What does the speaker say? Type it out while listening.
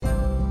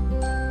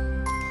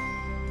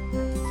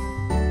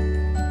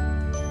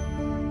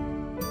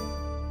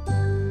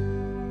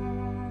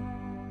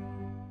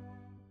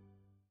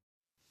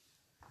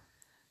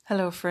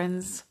Hello,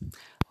 friends.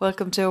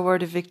 Welcome to a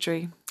word of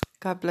victory.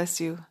 God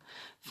bless you.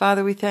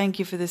 Father, we thank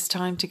you for this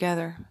time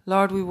together.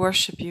 Lord, we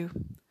worship you.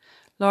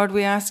 Lord,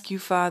 we ask you,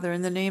 Father,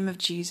 in the name of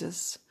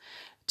Jesus,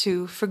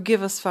 to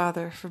forgive us,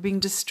 Father, for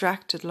being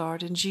distracted,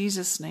 Lord, in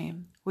Jesus'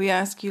 name. We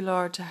ask you,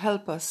 Lord, to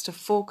help us to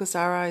focus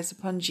our eyes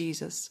upon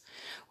Jesus.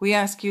 We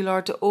ask you,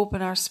 Lord, to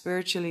open our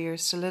spiritual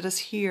ears, to let us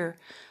hear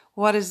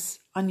what is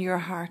on your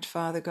heart,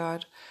 Father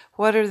God.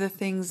 What are the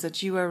things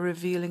that you are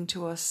revealing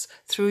to us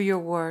through your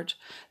word?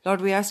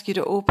 Lord, we ask you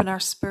to open our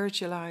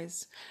spiritual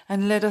eyes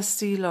and let us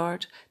see,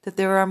 Lord, that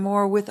there are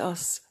more with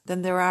us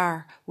than there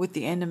are with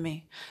the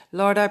enemy.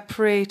 Lord, I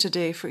pray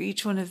today for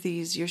each one of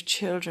these, your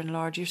children,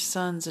 Lord, your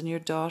sons and your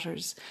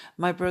daughters,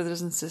 my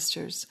brothers and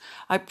sisters.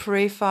 I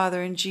pray,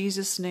 Father, in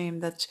Jesus'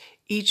 name, that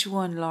each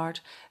one, Lord,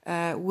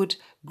 would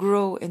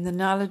grow in the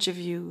knowledge of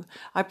you.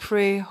 I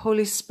pray,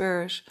 Holy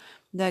Spirit,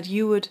 that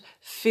you would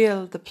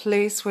fill the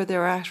place where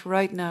they're at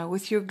right now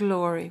with your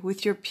glory,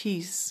 with your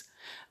peace,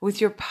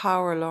 with your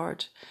power,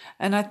 Lord.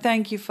 And I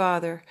thank you,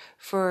 Father,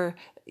 for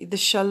the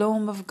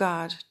shalom of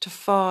God to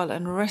fall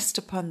and rest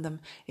upon them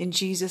in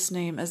Jesus'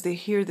 name as they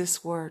hear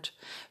this word.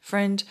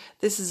 Friend,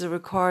 this is a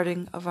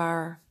recording of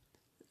our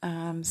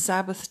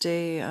Sabbath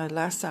day,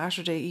 last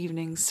Saturday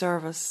evening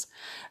service.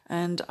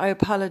 And I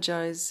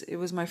apologize. It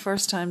was my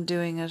first time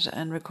doing it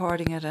and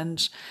recording it,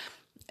 and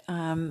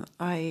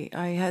I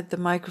had the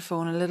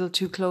microphone a little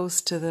too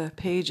close to the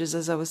pages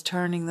as I was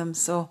turning them,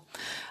 so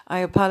I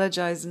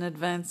apologize in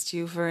advance to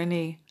you for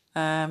any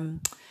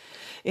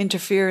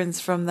interference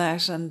from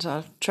that, and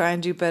I'll try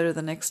and do better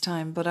the next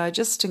time. But I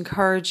just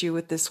encourage you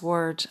with this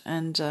word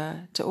and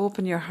to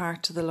open your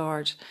heart to the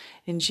Lord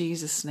in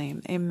Jesus'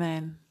 name.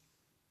 Amen.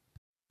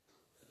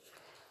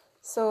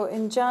 So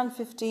in John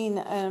 15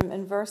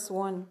 in verse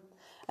 1,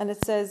 and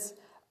it says,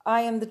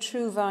 "I am the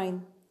true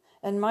vine,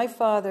 and my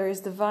Father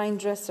is the vine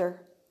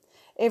dresser.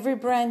 Every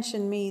branch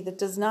in me that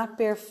does not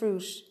bear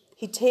fruit,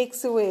 he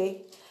takes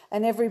away,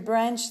 and every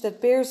branch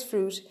that bears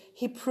fruit,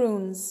 he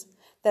prunes,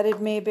 that it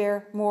may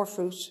bear more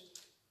fruit."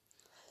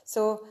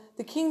 So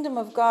the kingdom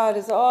of God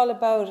is all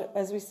about,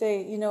 as we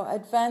say,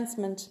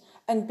 advancement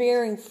and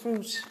bearing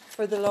fruit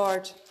for the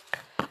Lord.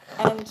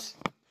 And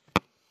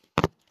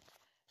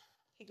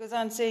he goes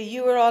on to say,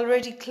 "You are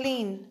already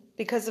clean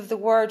because of the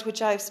word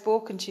which I have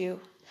spoken to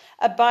you.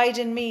 Abide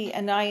in me,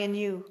 and I in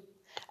you.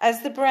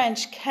 As the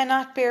branch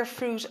cannot bear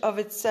fruit of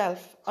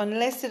itself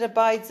unless it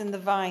abides in the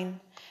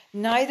vine,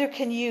 neither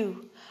can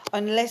you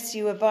unless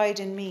you abide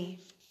in me.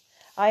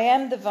 I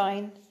am the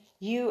vine,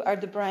 you are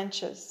the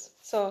branches."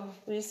 So,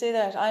 will you say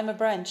that? I'm a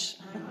branch.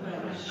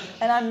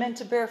 And I'm meant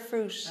to bear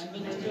fruit.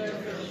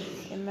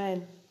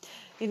 Amen.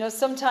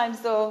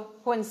 Sometimes though,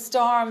 when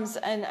storms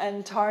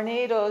and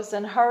tornadoes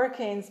and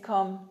hurricanes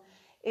come,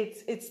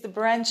 it's the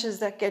branches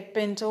that get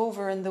bent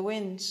over in the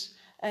wind.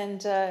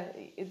 And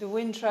the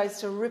wind tries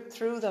to rip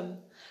through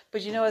them.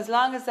 But as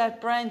long as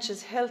that branch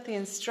is healthy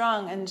and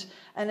strong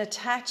and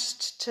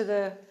attached to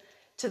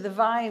the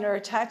vine or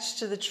attached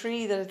to the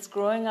tree that it's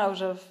growing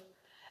out of,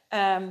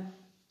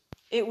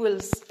 it will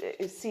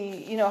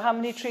see. How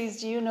many trees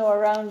do you know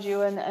around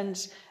you?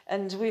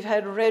 And we've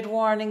had red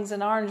warnings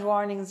and orange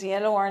warnings,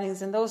 yellow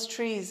warnings, and those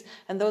trees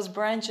and those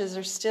branches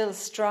are still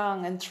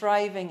strong and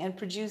thriving and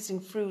producing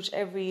fruit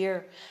every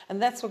year.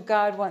 And that's what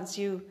God wants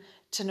you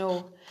to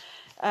know.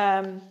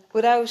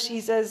 He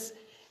says,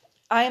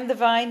 "I am the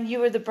vine,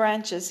 you are the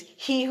branches.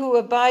 He who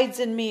abides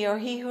in me, or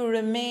he who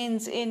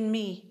remains in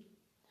me."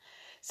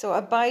 So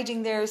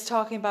abiding there is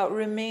talking about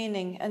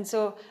remaining. And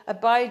so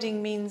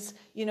abiding means,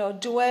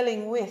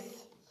 dwelling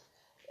with,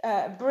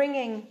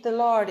 bringing the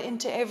Lord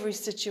into every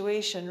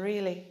situation,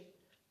 really.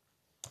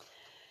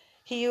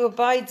 "He who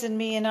abides in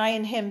me and I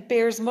in him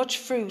bears much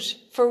fruit,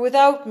 for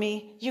without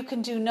me you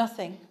can do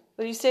nothing."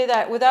 Will you say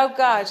that? Without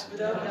God,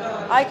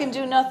 I can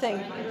do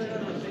nothing.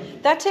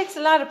 That takes a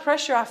lot of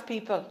pressure off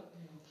people.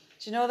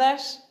 Do you know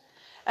that?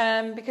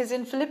 Because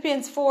in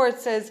Philippians 4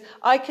 it says,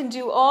 "I can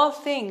do all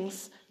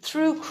things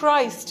through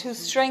Christ who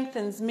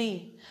strengthens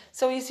me."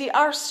 So you see,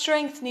 our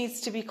strength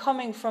needs to be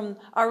coming from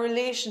our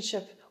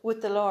relationship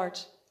with the Lord,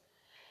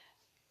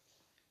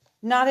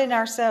 not in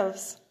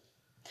ourselves.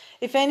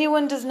 "If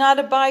anyone does not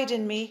abide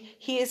in me,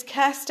 he is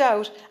cast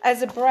out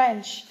as a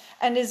branch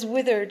and is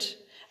withered,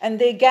 and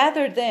they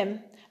gather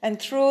them and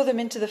throw them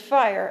into the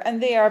fire,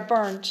 and they are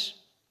burnt.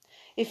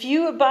 If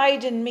you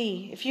abide in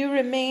me, if you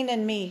remain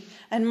in me,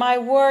 and my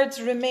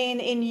words remain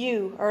in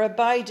you or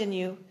abide in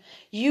you,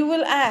 you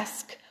will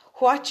ask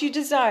what you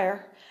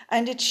desire,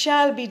 and it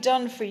shall be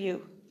done for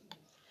you.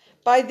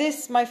 By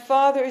this my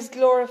Father is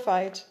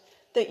glorified,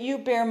 that you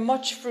bear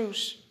much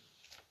fruit,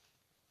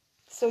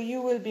 so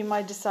you will be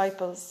my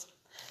disciples."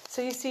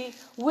 So you see,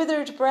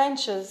 withered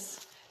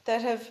branches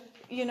that have,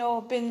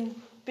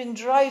 been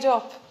dried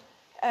up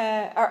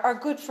are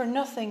good for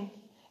nothing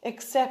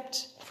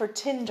except for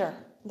tinder.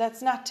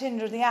 That's not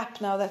Tinder the app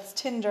now, that's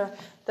Tinder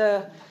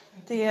the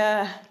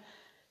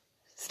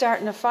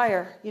starting a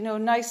fire.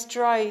 Nice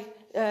dry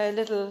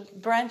little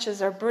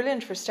branches are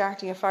brilliant for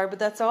starting a fire, but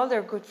that's all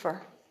they're good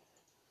for.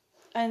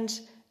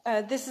 And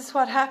this is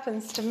what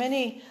happens to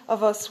many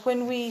of us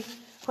when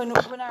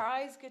our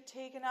eyes get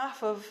taken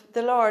off of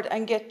the Lord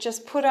and get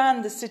just put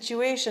on the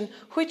situation,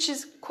 which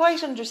is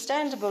quite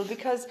understandable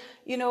because,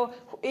 in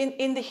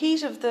the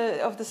heat of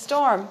the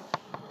storm,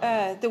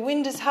 the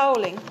wind is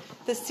howling,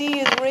 the sea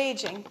is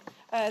raging,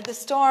 the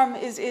storm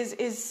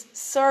is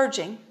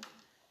surging,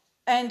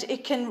 and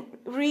it can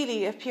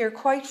really appear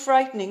quite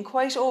frightening,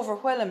 quite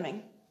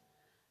overwhelming.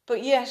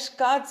 But yet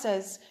God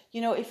says,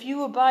 if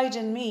you abide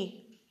in me,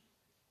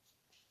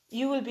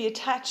 you will be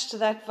attached to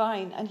that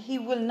vine and he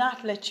will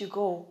not let you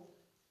go.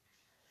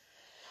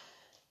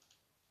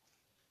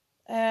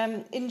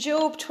 In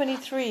Job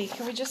 23,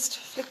 can we just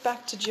flick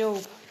back to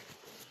Job?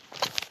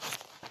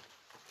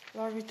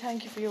 Lord, we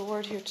thank you for your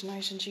word here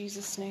tonight in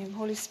Jesus' name.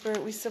 Holy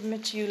Spirit, we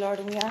submit to you, Lord,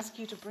 and we ask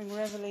you to bring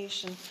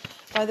revelation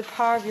by the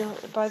power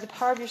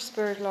of your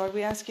Spirit, Lord.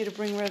 We ask you to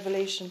bring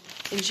revelation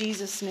in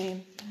Jesus'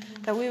 name,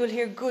 that we will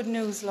hear good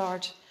news,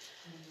 Lord.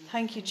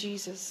 Thank you,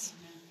 Jesus.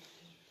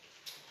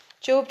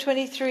 Job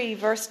 23,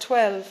 verse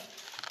 12.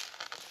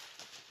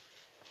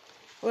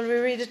 Will we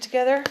read it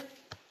together?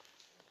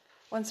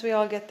 Once we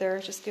all get there,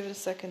 just give it a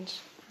second.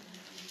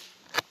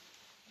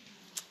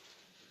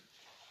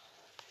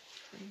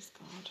 Praise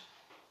God.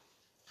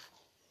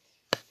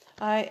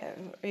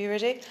 Are you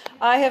ready?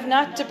 I have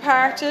not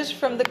departed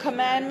from the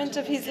commandment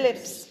of his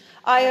lips.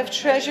 I have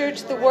treasured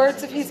the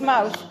words of his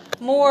mouth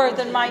more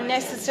than my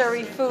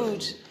necessary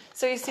food.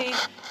 So you see,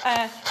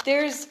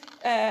 there's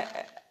a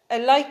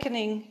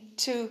likening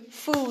to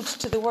food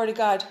to the Word of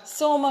God.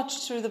 So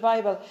much through the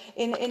Bible.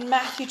 In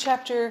Matthew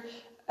chapter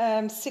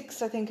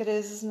 6, I think it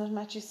is, isn't it?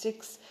 Matthew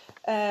 6,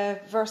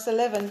 verse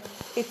 11.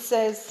 It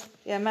says,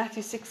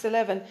 Matthew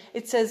 6:11.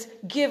 It says,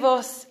 give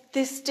us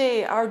this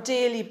day our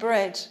daily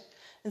bread.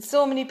 And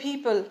so many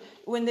people,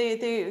 when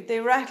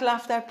they rattle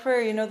off that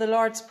prayer, the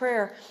Lord's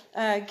Prayer,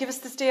 give us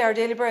this day our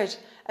daily bread.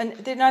 And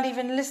they're not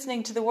even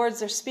listening to the words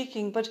they're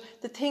speaking. But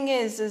the thing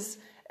is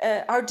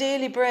our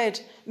daily bread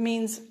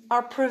means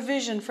our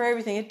provision for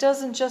everything. It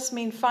doesn't just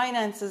mean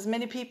finances.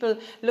 Many people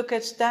look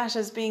at that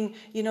as being,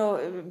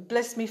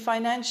 bless me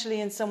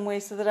financially in some way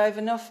so that I have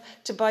enough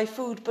to buy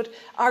food. But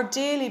our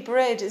daily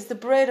bread is the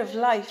bread of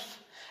life.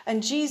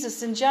 And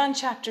Jesus in John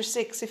chapter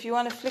 6, if you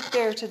want to flick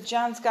there to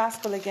John's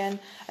Gospel again,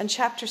 and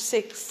chapter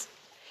 6,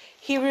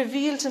 he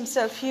revealed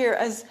himself here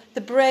as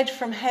the bread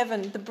from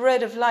heaven, the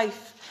bread of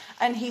life.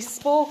 And he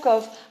spoke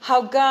of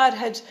how God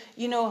had,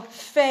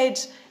 fed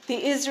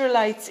the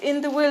Israelites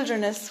in the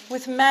wilderness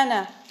with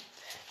manna.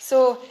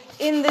 So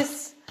in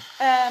this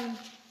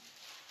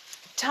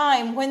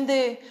time when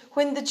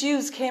the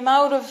Jews came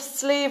out of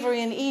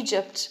slavery in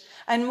Egypt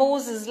and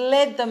Moses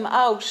led them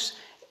out,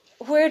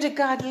 where did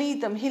God lead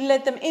them? He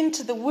led them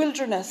into the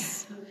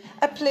wilderness,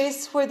 a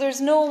place where there's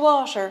no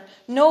water,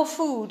 no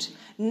food,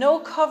 no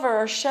cover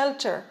or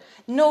shelter,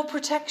 no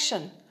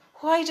protection.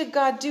 Why did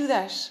God do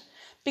that?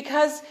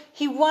 Because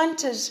he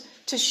wanted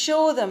to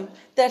show them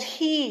that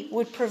he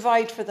would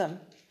provide for them.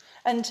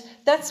 And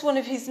that's one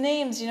of his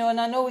names, and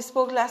I know we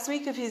spoke last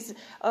week of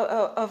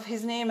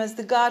his name as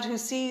the God who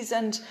sees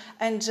and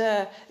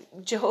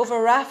Jehovah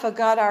Rapha,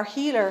 God our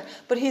healer.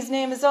 But his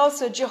name is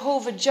also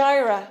Jehovah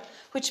Jireh,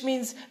 which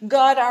means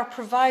God our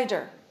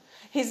provider.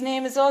 His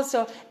name is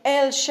also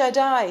El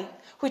Shaddai,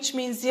 which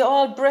means the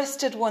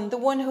all-breasted one, the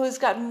one who has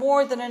got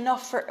more than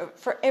enough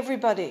for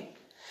everybody.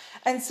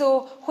 And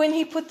so when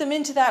he put them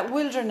into that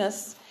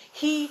wilderness,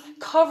 he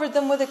covered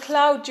them with a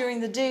cloud during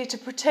the day to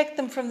protect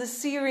them from the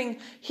searing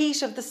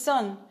heat of the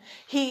sun.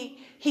 He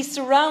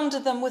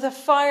surrounded them with a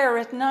fire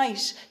at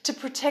night to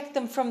protect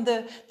them from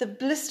the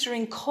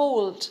blistering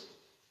cold.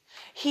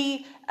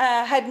 He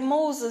had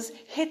Moses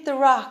hit the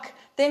rock.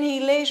 Then he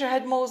later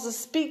had Moses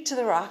speak to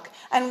the rock,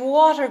 and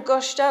water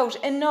gushed out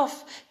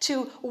enough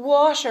to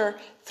water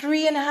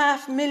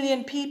 3.5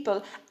 million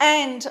people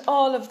and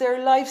all of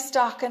their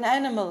livestock and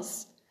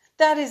animals.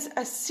 That is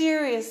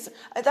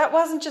that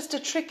wasn't just a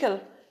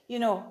trickle,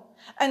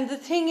 And the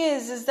thing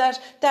is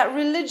that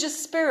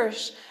religious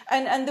spirit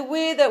and the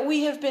way that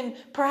we have been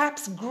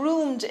perhaps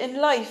groomed in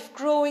life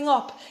growing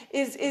up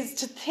is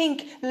to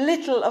think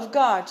little of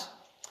God.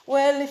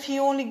 Well, if he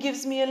only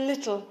gives me a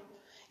little,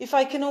 if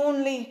I can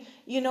only,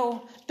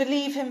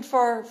 believe him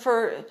for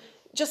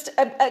just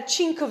a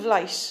chink of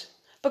light.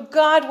 But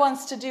God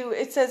wants to do,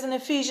 it says in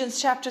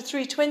Ephesians chapter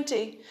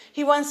 3:20,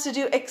 he wants to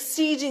do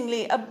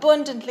exceedingly,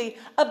 abundantly,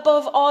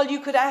 above all you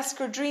could ask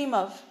or dream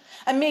of.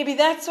 And maybe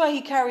that's why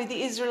he carried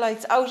the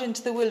Israelites out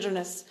into the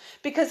wilderness.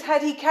 Because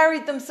had he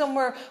carried them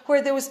somewhere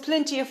where there was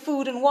plenty of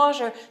food and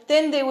water,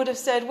 then they would have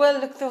said, well,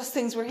 look, those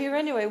things were here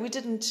anyway. We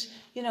didn't,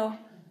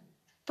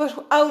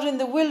 But out in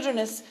the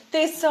wilderness,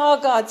 they saw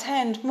God's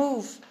hand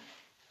move.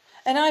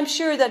 And I'm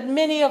sure that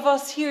many of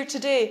us here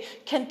today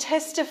can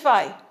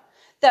testify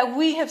that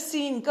we have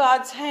seen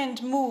God's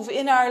hand move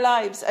in our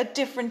lives at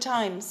different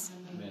times.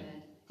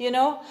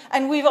 Amen.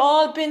 And we've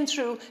all been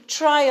through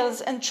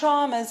trials and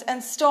traumas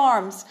and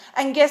storms.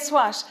 And guess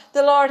what?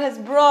 The Lord has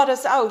brought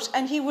us out,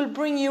 and he will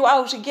bring you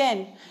out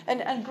again.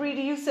 And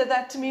Breda, you said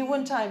that to me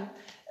one time.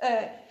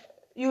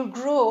 You'll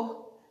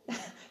grow.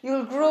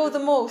 You'll grow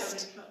the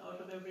most.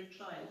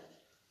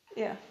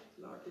 Yeah.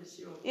 Lord is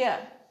yours. Yeah.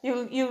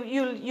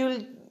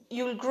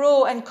 You'll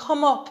grow and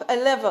come up a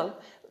level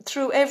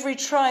through every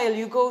trial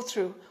you go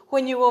through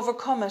when you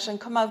overcome it and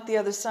come out the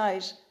other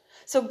side.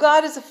 So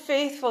God is a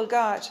faithful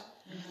God.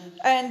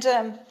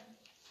 And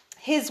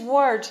His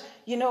word,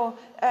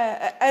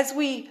 as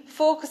we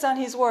focus on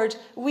His word,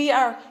 we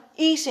are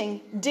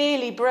eating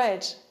daily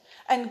bread.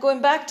 And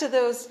going back to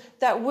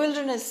that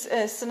wilderness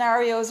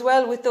scenario as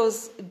well with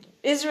those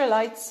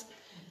Israelites,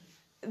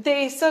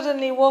 they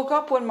suddenly woke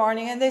up one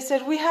morning and they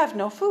said, we have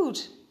no food.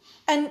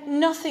 And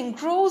nothing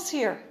grows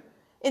here.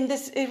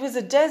 It was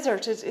a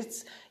desert.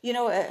 It's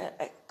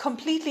a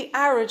completely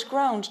arid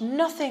ground.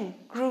 Nothing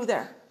grew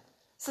there.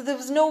 So there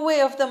was no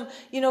way of them,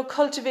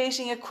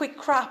 cultivating a quick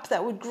crop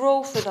that would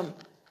grow for them.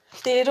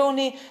 They had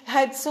only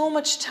had so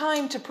much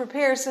time to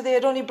prepare, so they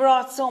had only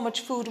brought so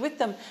much food with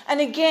them.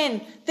 And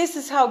again, this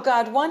is how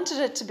God wanted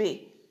it to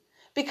be.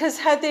 Because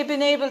had they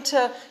been able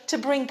to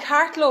bring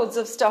cartloads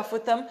of stuff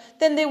with them,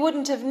 then they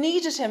wouldn't have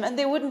needed Him and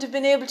they wouldn't have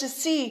been able to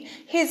see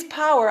His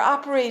power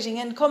operating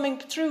and coming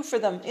through for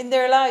them in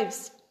their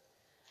lives.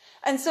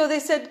 And so they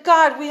said,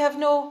 God, we have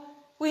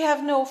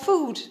no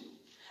food.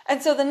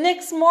 And so the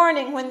next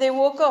morning when they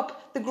woke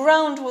up, the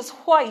ground was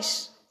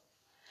white.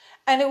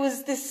 And it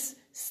was this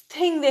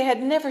thing they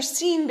had never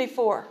seen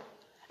before.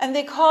 And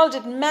they called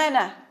it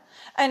manna.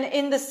 And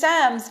in the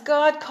Psalms,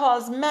 God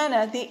calls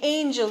manna the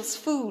angel's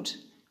food.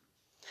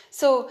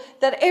 So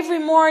that every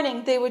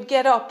morning they would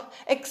get up,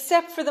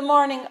 except for the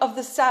morning of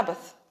the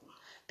Sabbath.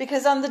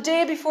 Because on the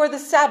day before the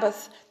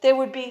Sabbath, there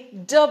would be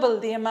double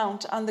the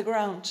amount on the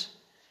ground.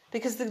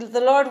 Because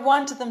the Lord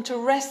wanted them to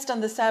rest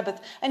on the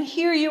Sabbath. And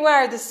here you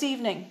are this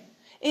evening,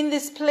 in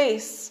this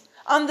place,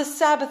 on the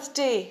Sabbath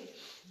day.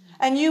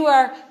 And you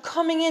are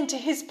coming into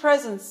His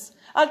presence.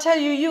 I'll tell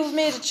you, you've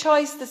made a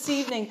choice this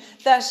evening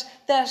that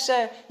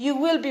you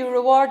will be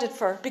rewarded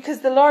for. Because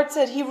the Lord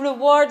said He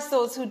rewards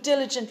those who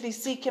diligently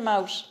seek Him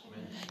out.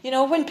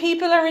 When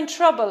people are in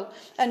trouble,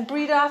 and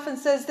Breed often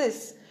says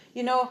this,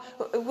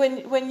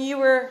 when you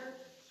were,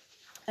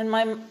 and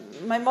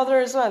my mother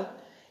as well,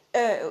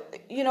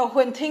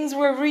 when things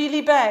were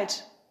really bad,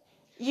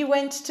 you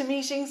went to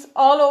meetings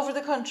all over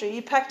the country.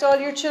 You packed all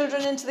your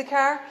children into the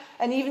car,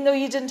 and even though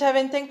you didn't have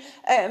anything,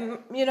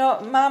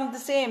 Mom the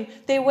same.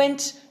 They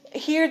went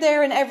here,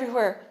 there, and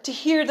everywhere to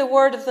hear the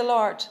word of the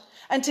Lord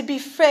and to be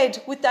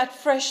fed with that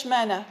fresh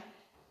manna.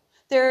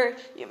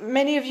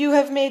 Many of you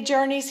have made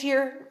journeys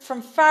here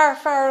from far,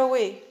 far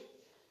away.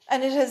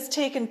 And it has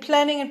taken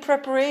planning and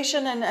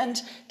preparation and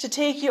to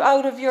take you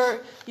out of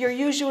your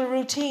usual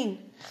routine.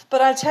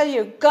 But I'll tell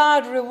you,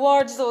 God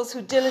rewards those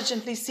who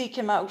diligently seek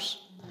Him out.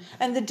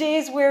 And the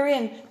days we're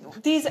in,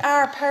 these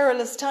are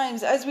perilous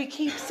times, as we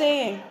keep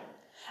saying.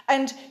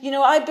 And,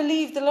 I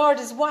believe the Lord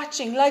is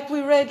watching, like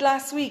we read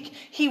last week.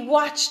 He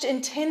watched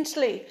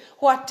intently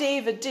what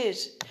David did.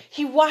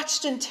 He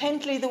watched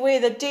intently the way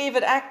that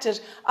David acted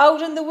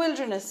out in the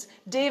wilderness.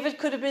 David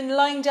could have been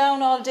lying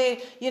down all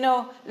day,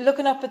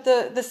 looking up at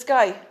the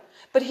sky.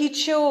 But he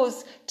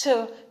chose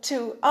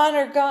to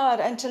honor God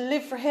and to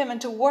live for Him and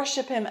to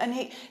worship Him.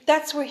 And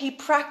that's where he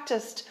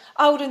practiced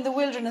out in the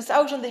wilderness,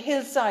 out on the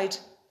hillside.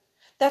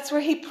 That's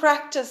where he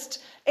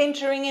practiced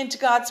entering into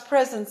God's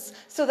presence,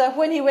 so that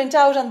when he went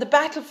out on the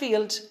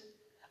battlefield,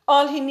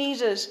 all he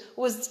needed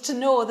was to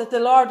know that the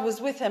Lord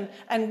was with him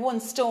and one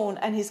stone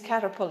and his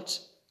catapult.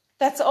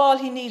 That's all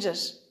he needed,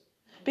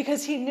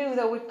 because he knew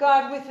that with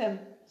God with him,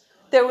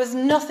 there was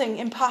nothing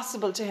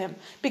impossible to him.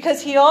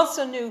 Because he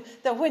also knew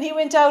that when he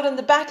went out on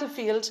the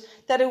battlefield,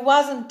 that it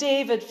wasn't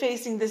David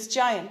facing this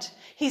giant.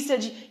 He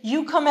said,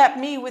 you come at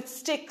me with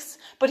sticks,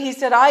 but he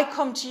said, I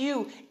come to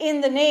you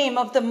in the name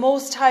of the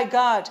Most High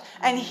God.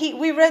 And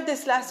we read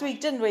this last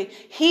week, didn't we?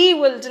 He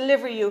will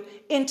deliver you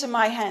into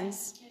my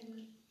hands.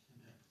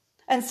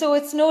 And so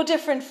it's no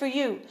different for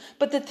you.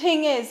 But the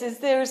thing is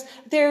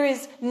there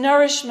is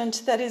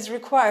nourishment that is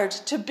required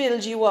to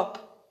build you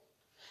up.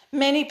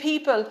 Many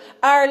people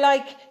are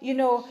like,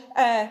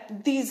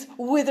 these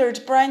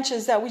withered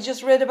branches that we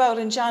just read about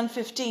in John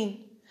 15.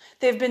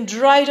 They've been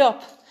dried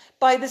up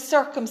by the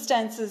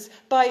circumstances,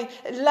 by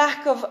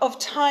lack of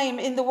time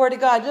in the Word of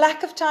God,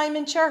 lack of time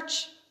in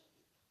church.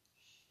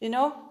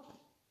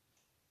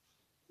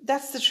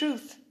 That's the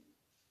truth.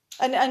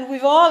 And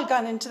we've all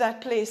gone into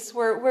that place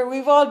where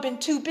we've all been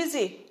too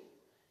busy.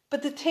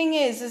 But the thing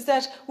is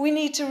that we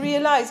need to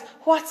realize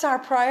what's our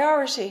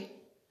priority.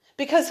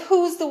 Because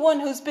who's the one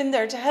who's been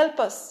there to help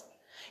us?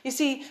 You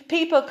see,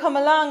 people come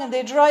along and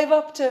they drive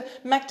up to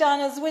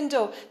McDonald's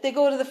window. They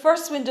go to the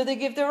first window, they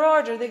give their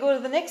order. They go to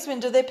the next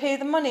window, they pay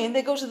the money. And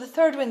they go to the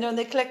third window and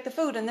they collect the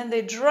food. And then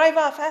they drive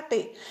off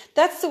happy.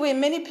 That's the way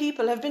many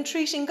people have been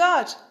treating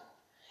God.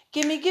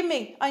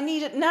 Gimme, I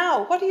need it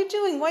now. What are you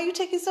doing? Why are you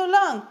taking so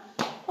long?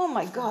 Oh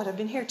my God, I've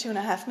been here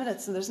 2.5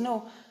 minutes and there's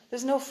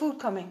no food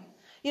coming.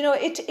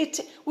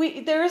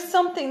 There is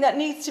something that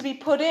needs to be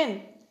put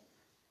in.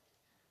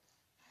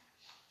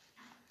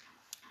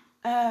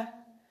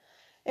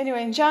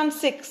 Anyway, in John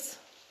 6,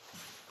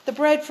 the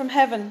bread from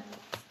heaven.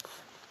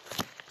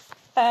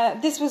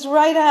 This was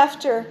right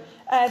after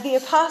the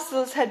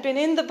apostles had been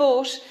in the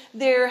boat.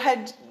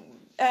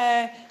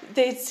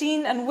 They'd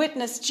seen and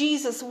witnessed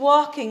Jesus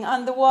walking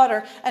on the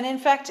water. And in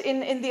fact,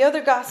 in the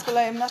other gospel,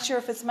 I'm not sure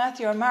if it's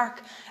Matthew or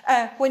Mark,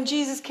 when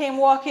Jesus came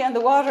walking on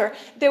the water,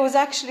 there was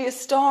actually a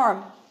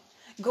storm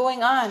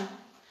going on.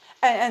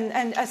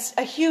 And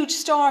a huge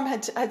storm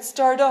had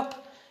stirred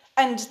up.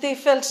 And they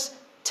felt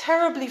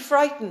terribly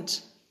frightened.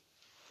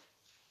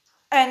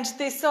 And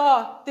they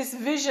saw this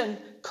vision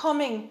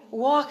coming,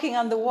 walking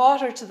on the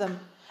water to them.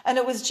 And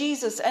it was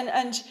Jesus.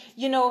 And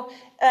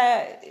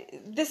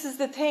this is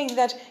the thing,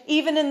 that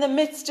even in the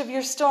midst of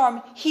your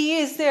storm, he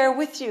is there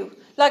with you.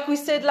 Like we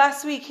said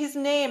last week, his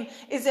name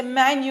is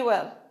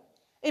Emmanuel.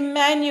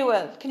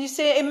 Emmanuel. Can you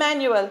say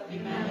Emmanuel?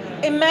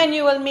 Emmanuel.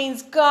 Emmanuel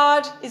means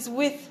God is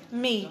with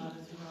me.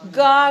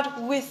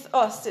 God with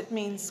us, it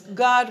means.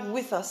 God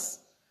with us.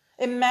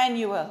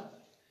 Emmanuel.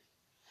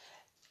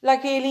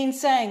 Like Aileen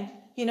sang,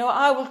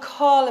 I will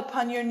call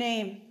upon your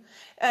name.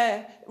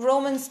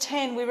 Romans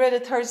 10, we read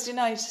it Thursday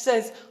night,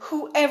 says,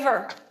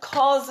 whoever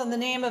calls on the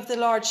name of the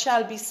Lord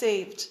shall be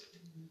saved.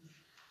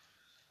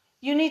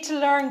 You need to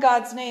learn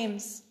God's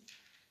names.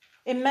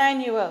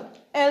 Emmanuel,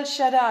 El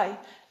Shaddai,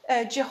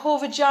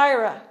 Jehovah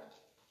Jireh,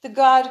 the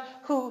God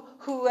who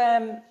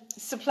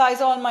supplies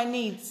all my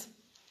needs.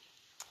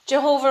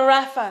 Jehovah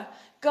Rapha,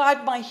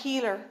 God my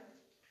healer.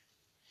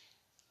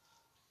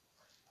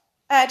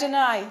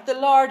 Adonai, the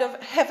Lord of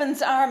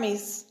heaven's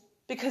armies,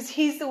 because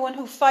he's the one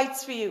who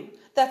fights for you.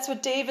 That's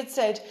what David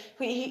said.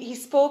 He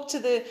spoke to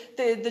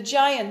the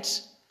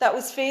giant that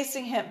was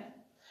facing him.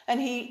 And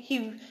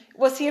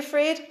was he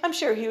afraid? I'm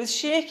sure he was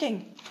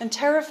shaking and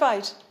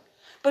terrified.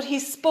 But he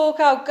spoke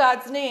out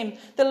God's name.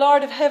 The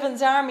Lord of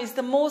heaven's armies,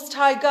 the Most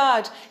High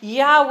God,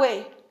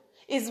 Yahweh,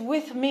 is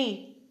with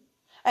me.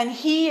 And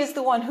he is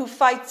the one who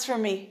fights for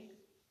me.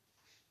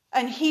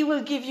 And he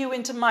will give you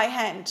into my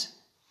hand.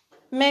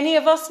 Many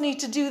of us need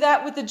to do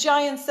that with the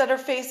giants that are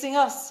facing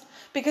us,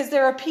 because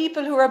there are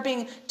people who are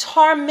being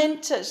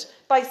tormented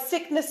by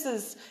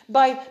sicknesses,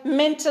 by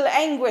mental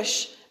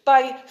anguish,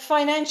 by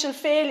financial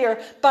failure,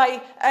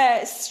 by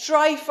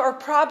strife or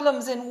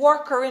problems in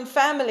work or in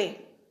family,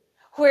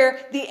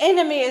 where the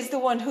enemy is the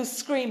one who's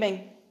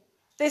screaming,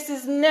 this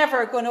is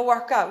never going to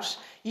work out.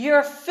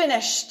 You're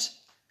finished.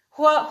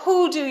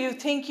 Who do you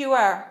think you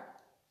are?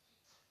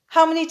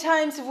 How many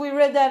times have we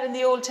read that in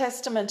the Old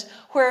Testament,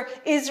 where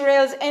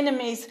Israel's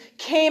enemies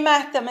came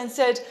at them and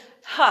said,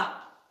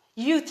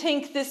 you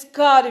think this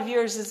God of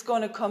yours is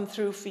going to come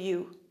through for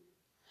you?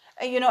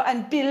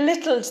 And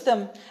belittled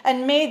them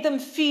and made them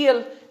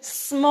feel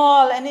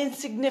small and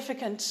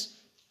insignificant.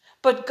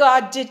 But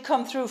God did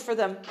come through for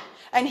them.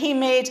 And he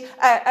made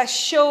a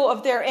show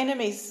of their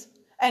enemies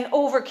and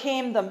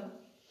overcame them.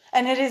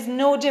 And it is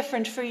no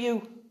different for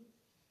you.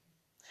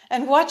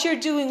 And what you're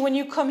doing when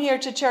you come here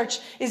to church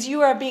is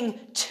you are being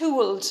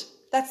tooled.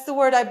 That's the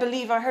word I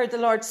believe I heard the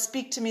Lord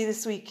speak to me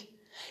this week.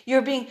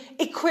 You're being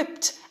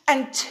equipped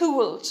and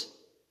tooled.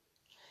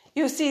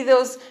 You see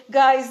those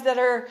guys that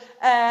are,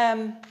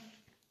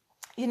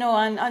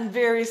 on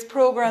various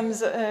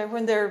programs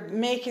when they're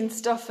making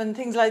stuff and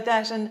things like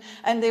that,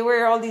 and they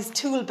wear all these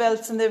tool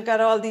belts and they've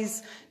got all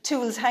these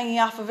tools hanging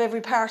off of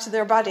every part of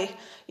their body,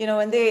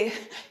 and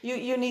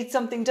you need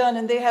something done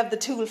and they have the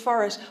tool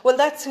for it. Well,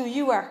 that's who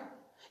you are.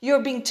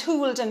 You're being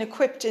tooled and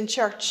equipped in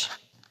church.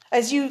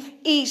 As you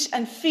eat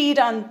and feed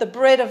on the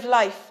bread of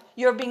life,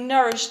 you're being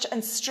nourished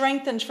and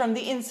strengthened from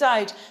the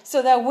inside,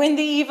 so that when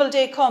the evil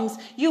day comes,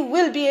 you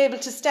will be able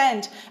to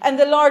stand. And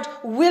the Lord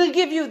will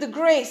give you the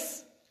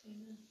grace.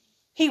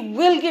 He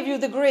will give you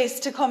the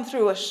grace to come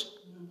through it.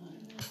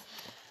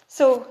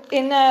 So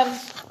in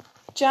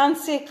John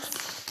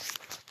 6,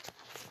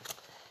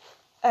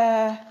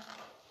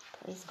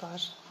 praise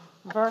God,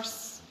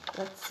 verse,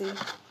 let's see,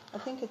 I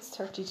think it's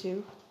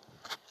 32.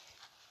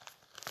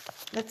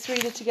 Let's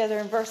read it together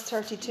in verse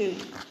 32.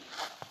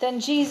 Then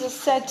Jesus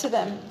said to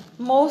them,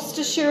 most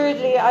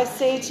assuredly I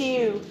say to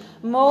you,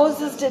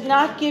 Moses did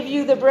not give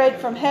you the bread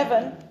from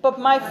heaven,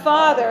 but my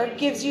Father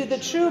gives you the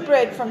true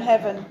bread from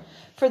heaven.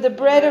 For the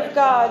bread of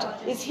God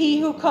is he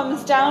who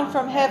comes down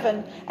from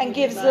heaven and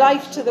gives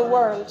life to the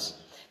world.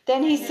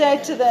 Then he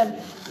said to them,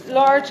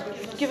 Lord,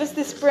 give us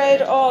this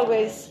bread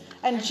always.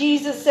 And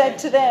Jesus said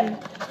to them,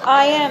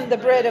 I am the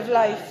bread of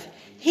life.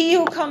 He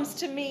who comes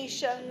to me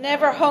shall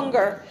never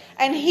hunger,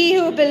 and he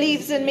who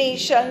believes in me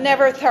shall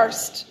never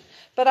thirst.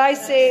 But I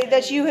say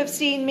that you have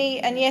seen me,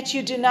 and yet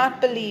you do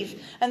not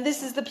believe. And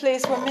this is the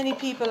place where many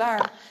people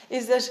are,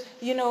 is that,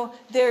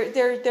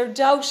 they're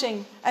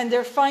doubting, and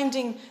they're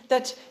finding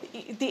that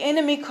the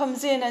enemy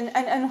comes in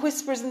and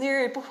whispers in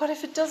their ear, but what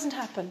if it doesn't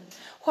happen?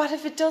 What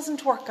if it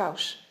doesn't work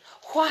out?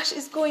 What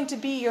is going to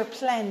be your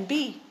plan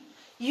B?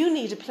 You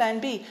need a plan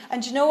B.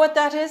 And you know what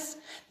that is?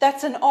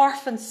 That's an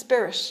orphan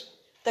spirit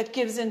that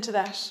gives into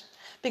that.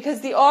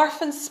 Because the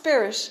orphan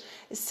spirit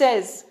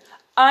says,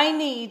 I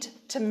need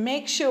to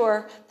make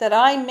sure that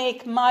I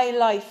make my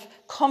life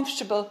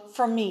comfortable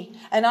for me.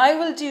 And I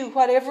will do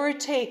whatever it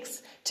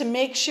takes to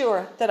make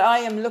sure that I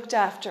am looked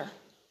after.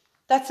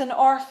 That's an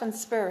orphan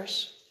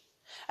spirit.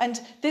 And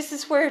this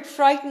is where it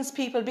frightens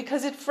people,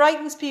 because it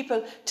frightens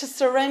people to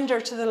surrender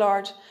to the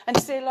Lord and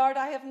to say, Lord,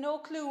 I have no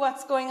clue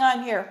what's going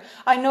on here.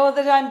 I know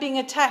that I'm being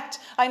attacked.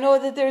 I know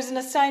that there's an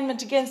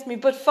assignment against me.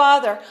 But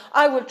Father,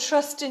 I will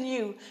trust in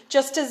you.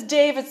 Just as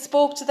David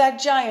spoke to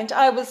that giant,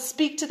 I will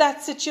speak to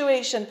that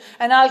situation,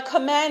 and I'll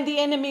command the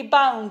enemy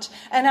bound,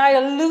 and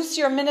I'll loose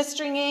your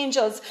ministering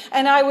angels,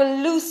 and I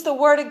will loose the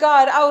word of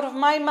God out of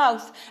my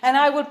mouth, and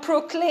I will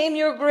proclaim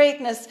your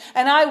greatness,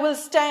 and I will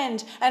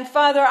stand. And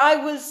Father, I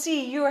will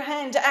see your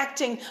hand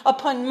acting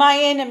upon my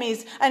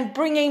enemies and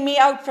bringing me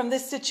out from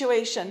this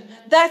situation.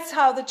 That's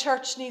how the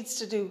church needs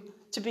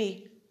to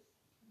be.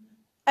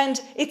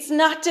 And it's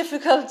not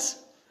difficult.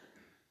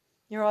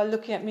 You're all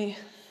looking at me.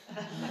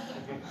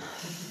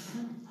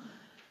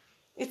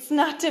 It's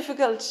not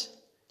difficult.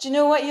 Do you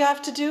know what you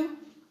have to do?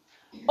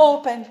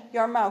 Open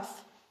your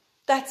mouth.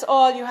 That's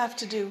all you have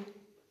to do.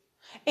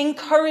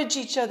 Encourage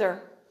each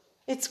other.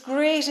 It's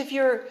great if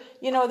there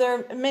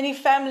are many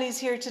families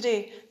here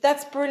today.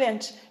 That's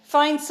brilliant.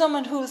 Find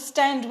someone who will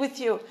stand with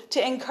you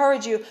to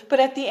encourage you. But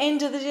at the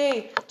end of the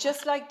day,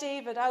 just like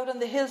David out on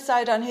the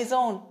hillside on his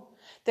own,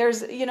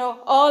 there's,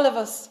 all of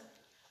us,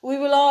 we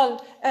will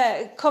all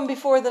come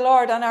before the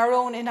Lord on our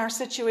own in our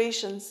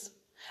situations.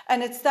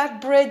 And it's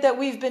that bread that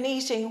we've been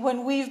eating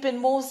when we've been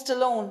most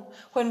alone,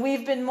 when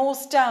we've been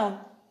most down.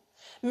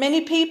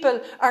 Many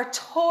people are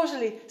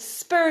totally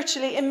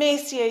spiritually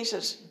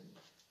emaciated.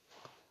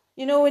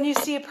 When you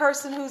see a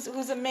person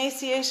who's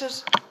emaciated,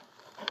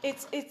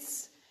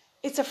 it's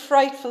a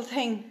frightful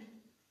thing.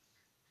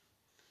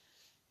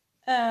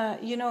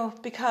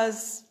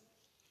 Because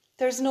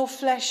there's no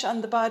flesh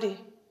on the body,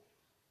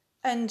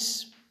 and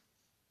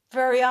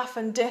very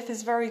often death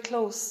is very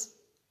close.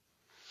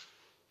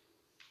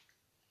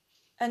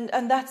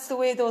 And that's the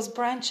way those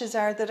branches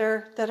are that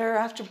are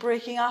after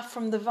breaking off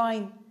from the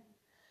vine.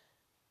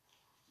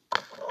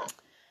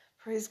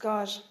 Praise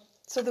God.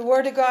 So the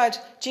word of God,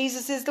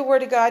 Jesus is the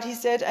word of God, he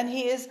said, and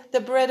he is the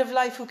bread of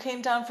life who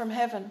came down from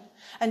heaven.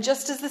 And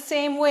just as the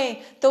same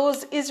way,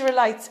 those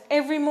Israelites,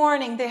 every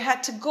morning they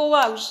had to go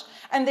out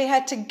and they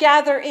had to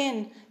gather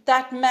in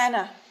that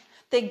manna.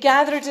 They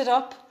gathered it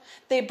up,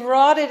 they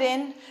brought it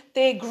in,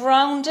 they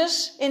ground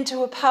it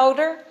into a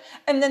powder,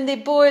 and then they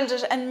boiled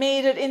it and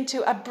made it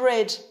into a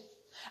bread.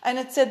 And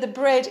it said the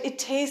bread, it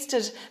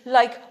tasted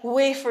like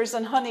wafers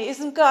and honey.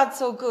 Isn't God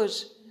so good?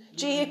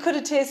 Gee, it could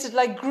have tasted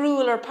like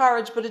gruel or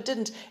porridge, but it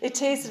didn't. It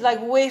tasted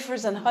like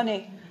wafers and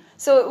honey.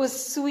 So it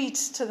was sweet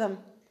to them.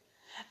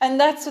 And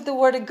that's what the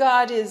word of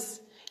God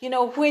is.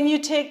 When you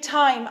take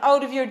time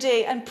out of your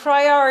day and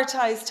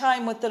prioritize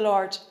time with the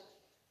Lord,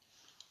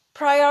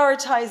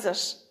 prioritize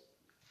it.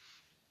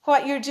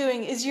 What you're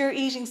doing is you're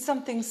eating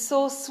something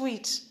so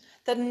sweet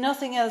that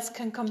nothing else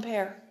can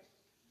compare.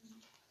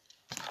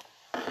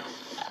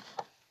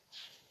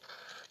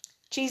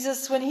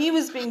 Jesus, when he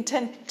was being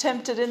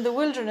tempted in the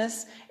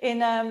wilderness, in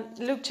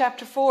Luke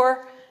chapter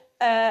 4,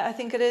 I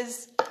think it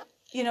is,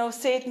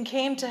 Satan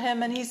came to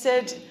him and he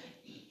said,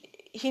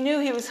 he knew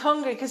he was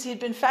hungry because he'd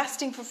been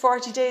fasting for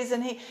 40 days,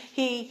 and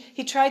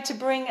he tried to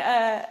bring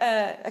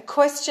a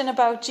question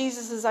about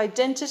Jesus'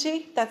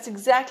 identity. That's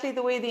exactly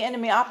the way the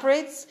enemy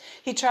operates.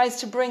 He tries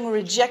to bring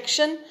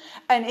rejection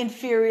and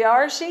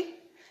inferiority.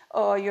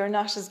 Oh, you're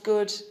not as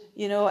good,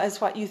 as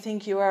what you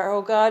think you are.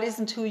 Oh, God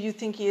isn't who you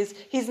think he is.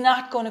 He's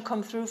not going to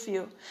come through for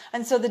you.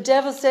 And so the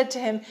devil said to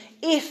him,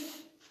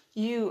 if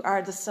you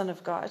are the Son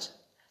of God,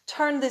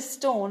 turn this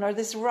stone or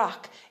this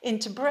rock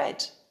into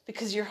bread,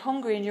 because you're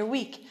hungry and you're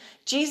weak.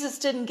 Jesus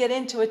didn't get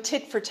into a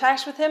tit for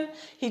tat with him.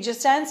 He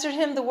just answered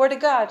him the word of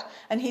God.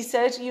 And he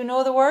said, you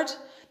know the word?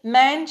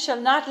 Man shall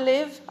not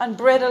live on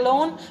bread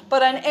alone,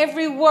 but on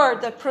every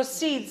word that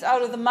proceeds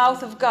out of the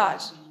mouth of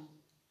God.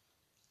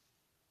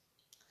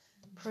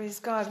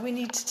 Praise God. We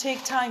need to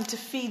take time to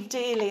feed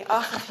daily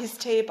off of his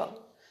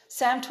table.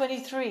 Psalm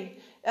 23,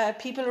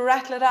 people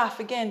rattle it off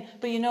again,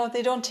 but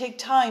they don't take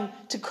time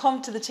to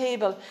come to the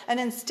table. And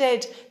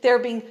instead, they're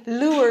being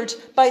lured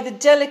by the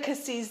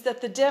delicacies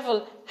that the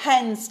devil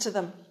hands to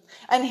them.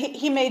 And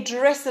he may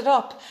dress it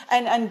up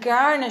and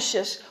garnish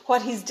it,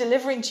 what he's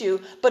delivering to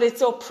you, but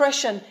it's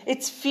oppression,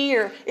 it's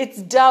fear,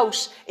 it's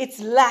doubt, it's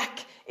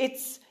lack,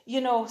 it's,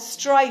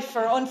 strife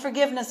or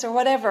unforgiveness or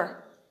whatever.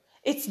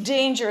 It's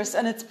dangerous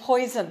and it's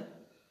poison.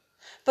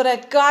 But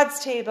at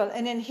God's table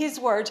and in his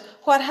word,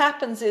 what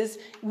happens is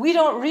we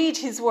don't read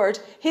his word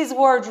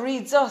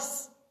reads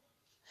us.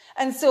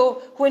 And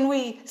so when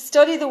we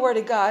study the word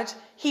of God,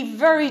 he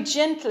very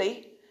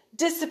gently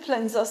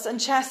disciplines us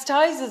and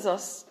chastises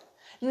us.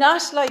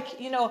 Not like,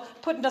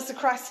 putting us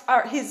across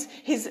his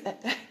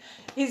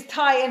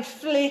thigh and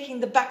flaking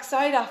the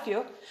backside off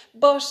you,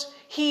 but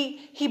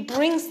he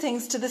brings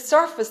things to the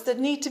surface that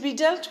need to be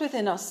dealt with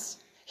in us.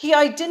 He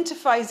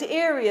identifies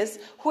areas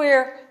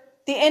where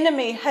the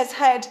enemy has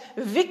had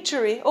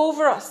victory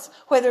over us,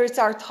 whether it's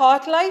our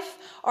thought life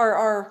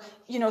or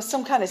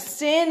some kind of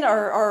sin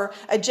or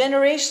a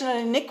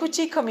generational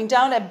iniquity coming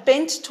down, a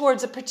bent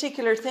towards a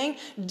particular thing,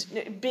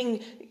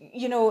 being,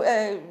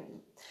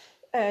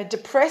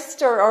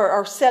 depressed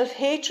or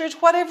self-hatred,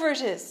 whatever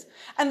it is.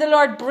 And the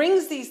Lord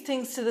brings these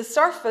things to the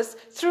surface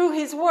through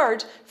his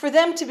word for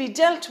them to be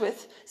dealt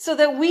with so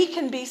that we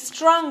can be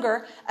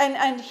stronger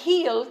and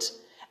healed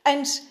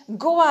and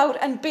go out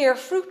and bear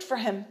fruit for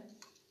him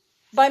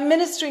by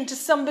ministering to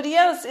somebody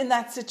else in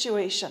that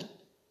situation.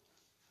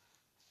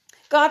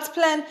 God's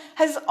plan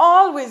has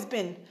always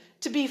been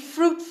to be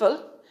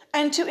fruitful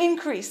and to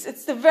increase.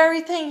 It's the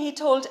very thing he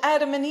told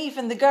Adam and Eve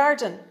in the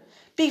garden.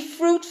 Be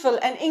fruitful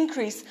and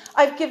increase.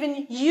 I've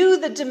given you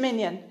the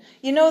dominion.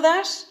 You know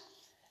that?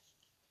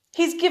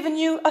 He's given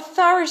you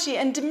authority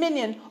and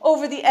dominion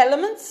over the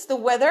elements, the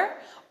weather,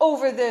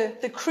 over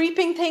the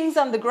creeping things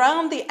on the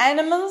ground, the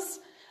animals,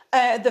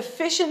 the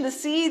fish in the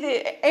sea,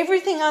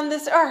 everything on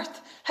this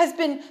earth has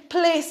been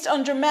placed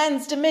under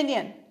man's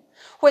dominion.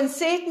 When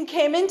Satan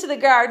came into the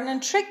garden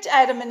and tricked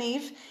Adam and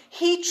Eve,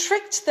 he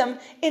tricked them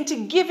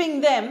into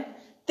giving him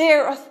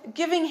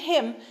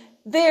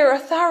their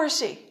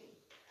authority.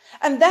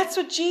 And that's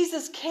what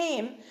Jesus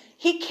came.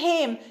 He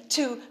came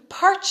to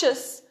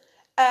purchase,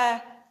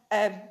 to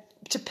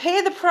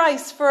pay the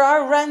price for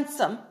our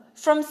ransom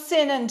from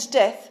sin and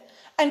death.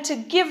 And to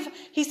give,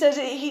 he said,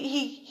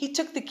 he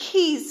took the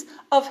keys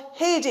of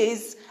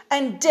Hades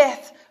and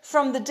death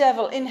from the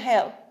devil in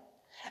hell.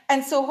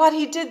 And so what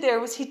he did there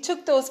was he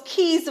took those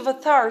keys of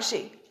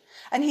authority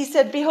and he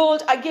said,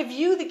 behold, I give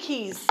you the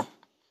keys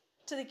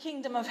to the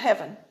kingdom of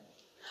heaven.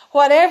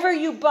 Whatever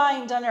you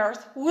bind on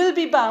earth will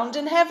be bound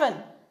in heaven.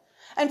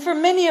 And for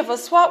many of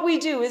us, what we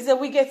do is that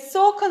we get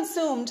so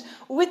consumed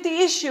with the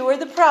issue or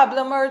the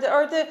problem or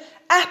the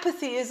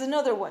apathy is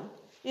another one.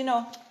 You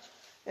know,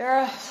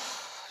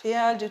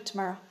 I'll do it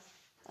tomorrow.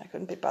 I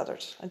couldn't be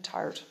bothered. I'm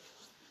tired.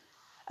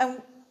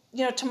 And,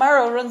 you know,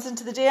 tomorrow runs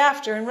into the day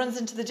after and runs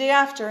into the day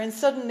after. And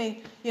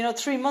suddenly,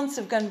 3 months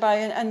have gone by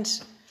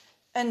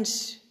and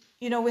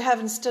we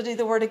haven't studied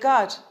the Word of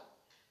God.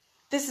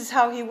 This is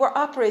how he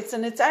operates.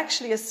 And it's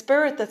actually a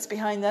spirit that's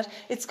behind that.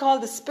 It's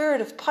called the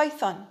spirit of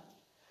Python.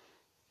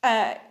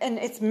 And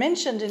it's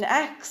mentioned in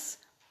Acts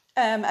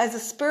as a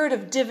spirit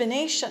of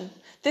divination.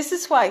 This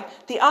is why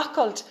the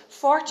occult,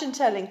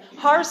 fortune-telling,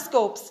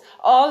 horoscopes,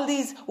 all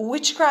these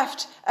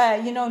witchcraft,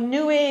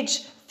 New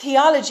Age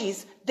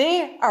theologies,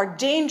 they are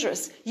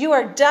dangerous. You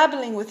are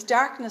dabbling with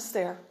darkness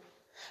there.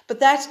 But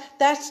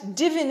that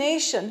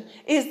divination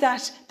is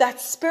that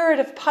spirit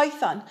of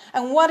Python.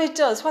 And what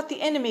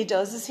the enemy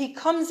does is he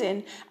comes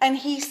in and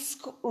he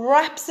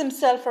wraps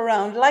himself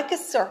around like a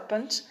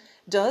serpent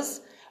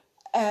does.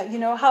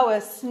 How a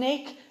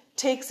snake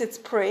takes its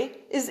prey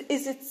is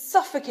it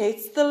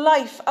suffocates the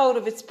life out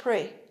of its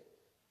prey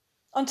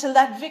until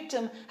that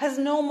victim has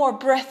no more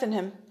breath in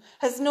him,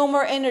 has no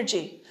more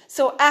energy.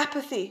 So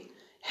apathy,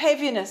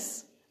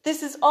 heaviness,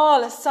 this is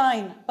all a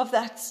sign of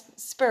that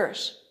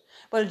spirit.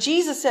 Well,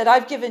 Jesus said,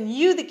 I've given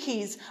you the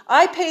keys.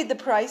 I paid the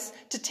price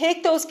to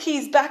take those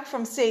keys back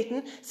from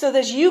Satan so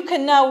that you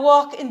can now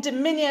walk in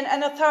dominion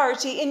and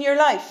authority in your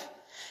life.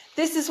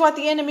 This is what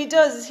the enemy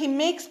does, is he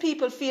makes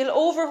people feel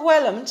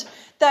overwhelmed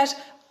that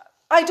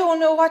I don't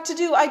know what to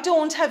do. I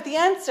don't have the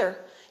answer.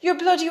 You're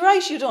bloody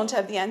right you don't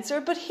have the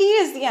answer, but he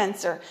is the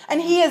answer.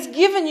 And he has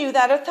given you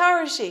that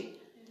authority.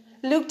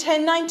 Luke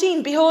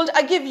 10:19, behold,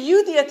 I give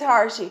you the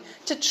authority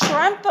to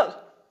trample,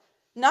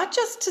 not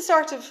just to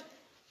sort of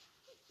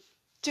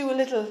do a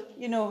little,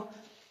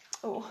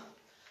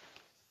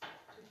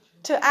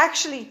 to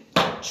actually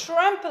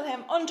trample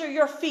him under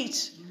your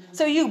feet.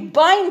 So you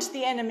bind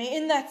the enemy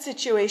in that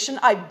situation.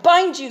 I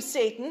bind you,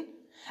 Satan,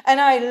 and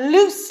I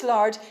loose,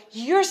 Lord,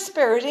 your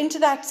spirit into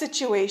that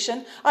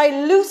situation.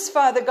 I loose,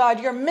 Father God,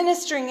 your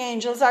ministering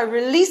angels. I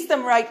release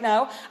them right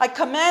now. I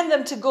command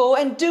them to go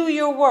and do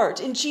your word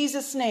in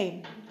Jesus'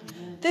 name.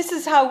 Amen. This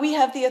is how we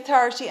have the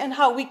authority and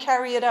how we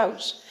carry it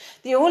out.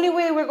 The only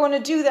way we're going to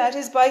do that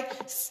is by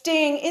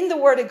staying in the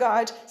Word of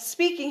God,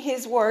 speaking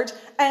his word,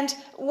 and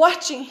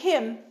watching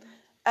him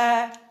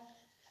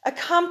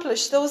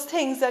accomplish those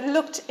things that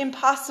looked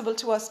impossible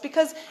to us.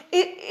 Because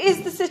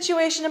is the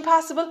situation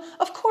impossible?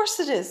 Of course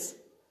it is.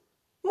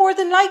 More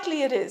than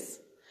likely it is.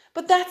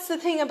 But that's the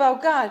thing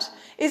about God,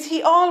 is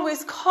he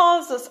always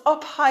calls us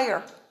up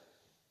higher.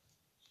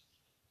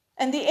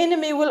 And the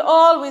enemy will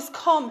always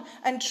come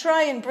and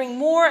try and bring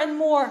more and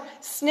more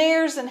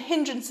snares and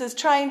hindrances,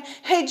 try and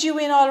hedge you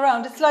in all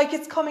around. It's like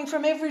it's coming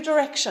from every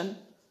direction.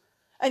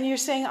 And you're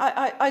saying,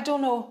 I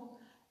don't know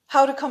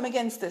how to come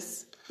against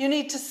this. You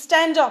need to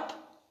stand up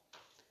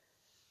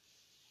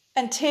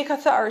and take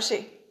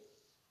authority.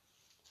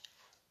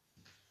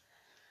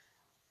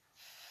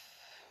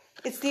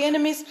 It's the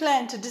enemy's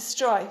plan to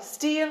destroy,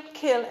 steal,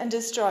 kill, and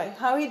destroy.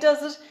 How he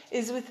does it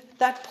is with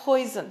that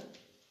poison.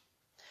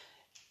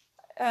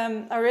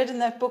 I read in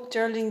that book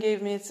Geraldine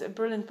gave me, it's a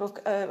brilliant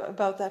book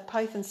about that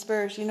python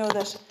spirit. You know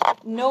that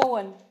no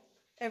one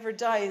ever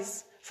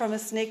dies from a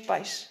snake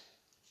bite.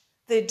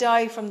 They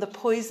die from the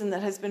poison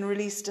that has been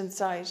released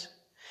inside.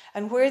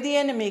 And where the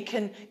enemy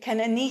can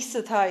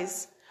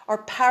anesthetize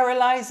or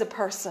paralyze a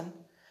person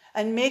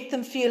and make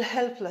them feel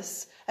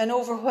helpless and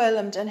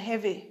overwhelmed and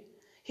heavy,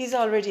 he's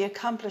already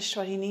accomplished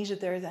what he needed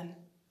there then.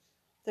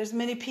 There's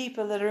many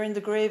people that are in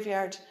the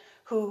graveyard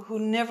who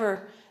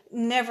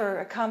never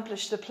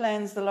accomplished the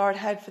plans the Lord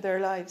had for their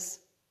lives.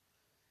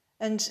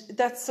 And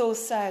that's so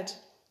sad.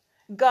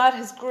 God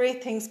has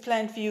great things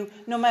planned for you,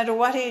 no matter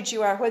what age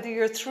you are, whether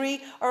you're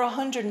 3 or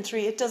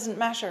 103, it doesn't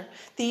matter.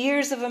 The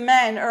years of a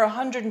man are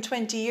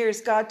 120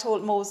 years, God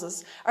told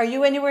Moses. Are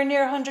you anywhere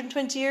near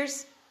 120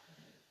 years?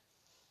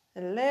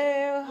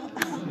 Hello?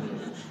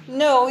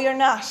 No, you're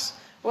not.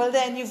 Well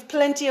then, you've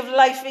plenty of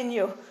life in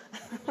you.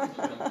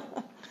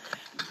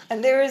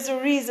 And there is a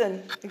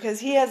reason, because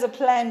he has a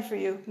plan for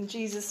you, in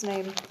Jesus'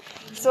 name.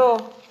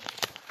 So,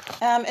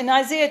 in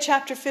Isaiah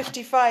chapter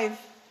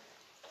 55,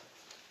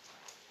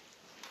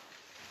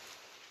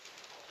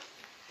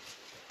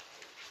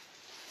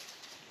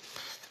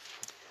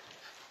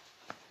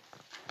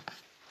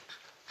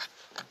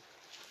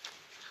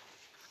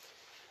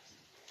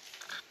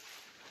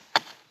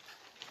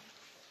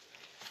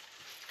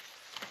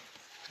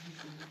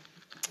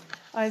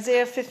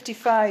 Isaiah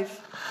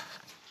 55.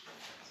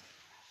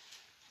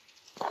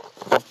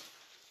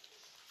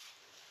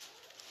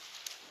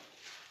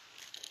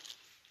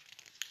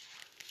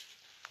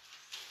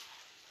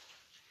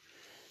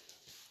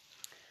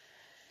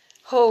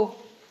 Ho,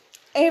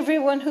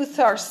 everyone who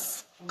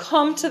thirsts,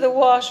 come to the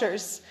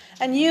waters,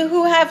 and you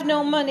who have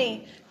no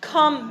money,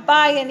 come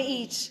buy and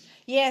eat.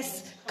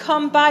 Yes,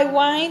 come buy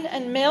wine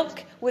and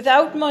milk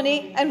without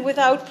money and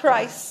without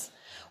price.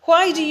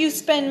 Why do you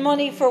spend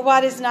money for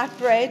what is not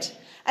bread,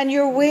 and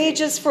your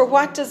wages for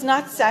what does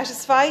not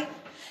satisfy?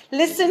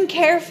 Listen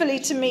carefully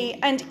to me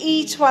and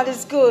eat what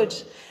is good,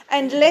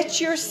 and let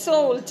your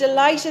soul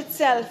delight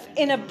itself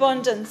in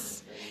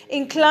abundance.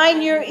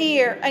 Incline your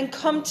ear and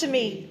come to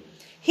me.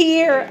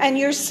 Hear, and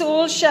your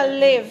soul shall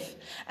live,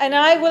 and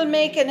I will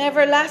make an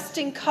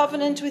everlasting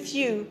covenant with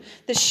you,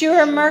 the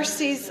sure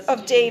mercies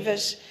of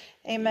David.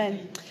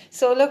 Amen.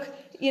 So look,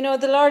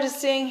 the Lord is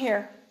saying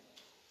here,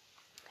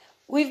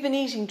 we've been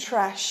eating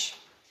trash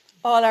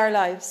all our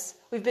lives.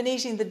 We've been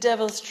eating the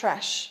devil's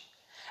trash.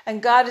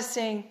 And God is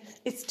saying,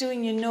 it's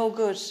doing you no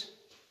good.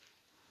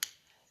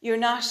 You're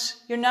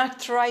not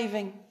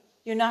thriving.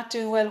 You're not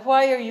doing well.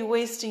 Why are you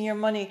wasting your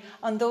money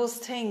on those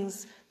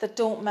things that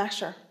don't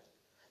matter?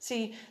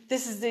 See,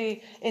 this is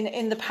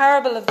in the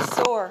parable of the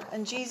sower.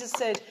 And Jesus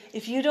said,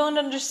 if you don't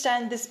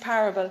understand this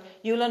parable,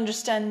 you'll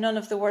understand none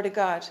of the word of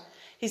God.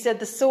 He said,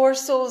 the sower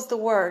sows the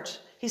word.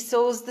 He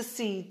sows the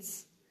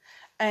seeds.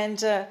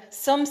 And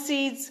some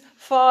seeds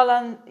fall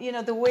on,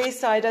 the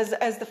wayside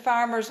as the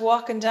farmer's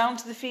walking down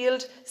to the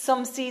field.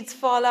 Some seeds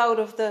fall out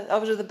of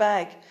the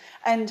bag.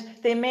 And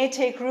they may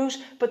take root,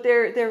 but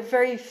they're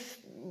very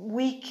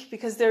weak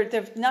because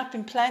they've not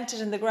been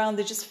planted in the ground.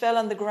 They just fell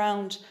on the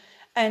ground.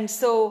 And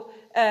so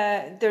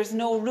there's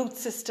no root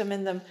system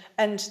in them.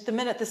 And the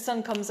minute the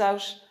sun comes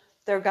out,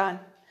 they're gone.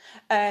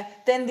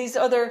 Then these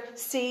other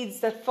seeds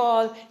that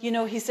fall,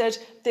 he said,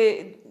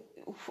 the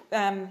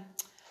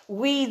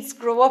weeds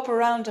grow up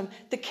around them.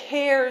 The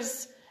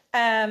cares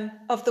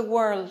of the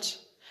world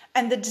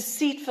and the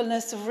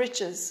deceitfulness of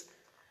riches.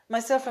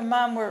 Myself and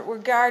Mom were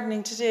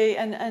gardening today,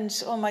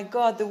 and oh my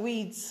God, the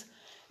weeds.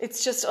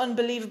 It's just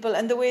unbelievable.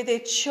 And the way they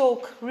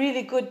choke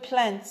really good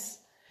plants.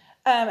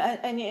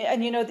 And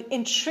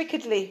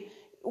intricately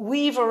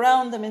weave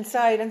around them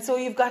inside. And so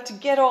you've got to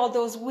get all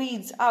those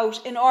weeds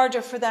out in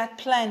order for that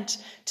plant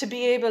to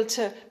be able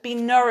to be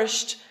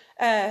nourished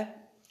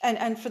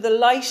and for the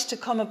light to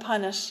come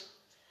upon it.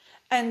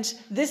 And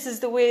this is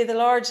the way the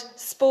Lord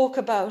spoke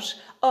about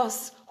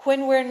us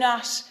when we're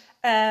not,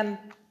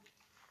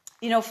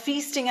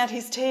 feasting at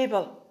his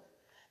table.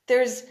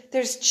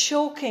 There's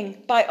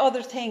choking by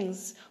other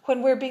things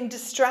when we're being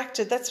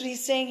distracted. That's what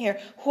he's saying here.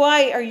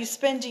 Why are you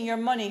spending your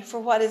money for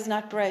what is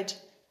not bread?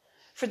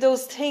 For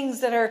those things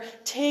that are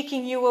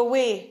taking you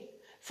away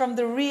from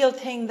the real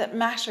thing that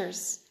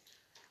matters.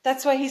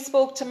 That's why he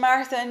spoke to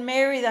Martha and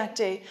Mary that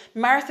day.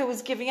 Martha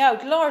was giving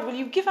out. Lord, will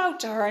you give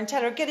out to her and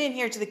tell her, get in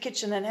here to the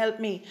kitchen and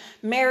help me?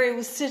 Mary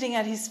was sitting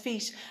at his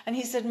feet. And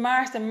he said,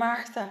 Martha,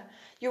 Martha,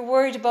 you're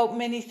worried about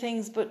many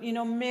things, but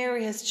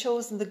Mary has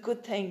chosen the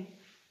good thing.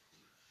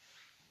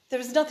 There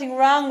was nothing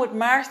wrong with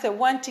Martha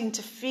wanting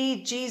to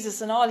feed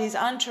Jesus and all his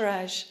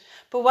entourage.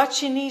 But what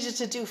she needed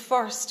to do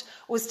first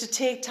was to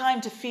take time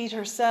to feed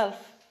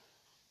herself.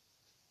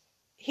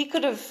 He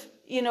could have,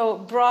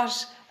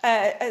 brought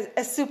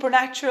a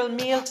supernatural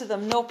meal to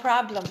them, no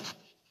problem.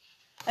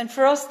 And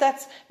for us,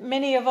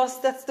 many of us,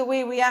 that's the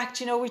way we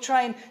act. We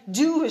try and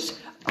do it,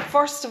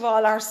 first of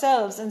all,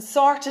 ourselves and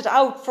sort it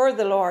out for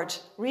the Lord.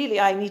 Really,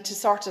 I need to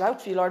sort it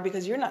out for you, Lord,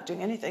 because you're not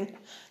doing anything.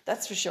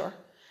 That's for sure.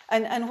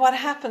 And what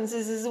happens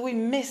is we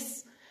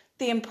miss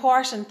the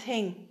important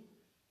thing.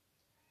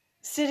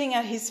 Sitting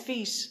at his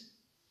feet.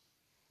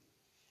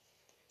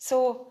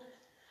 So,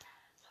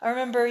 I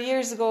remember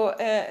years ago,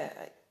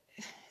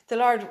 the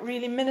Lord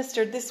really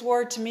ministered this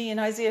word to me in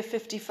Isaiah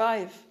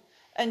 55.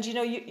 And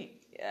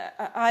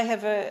I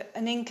have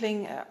an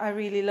inkling. I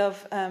really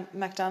love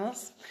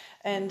McDonald's.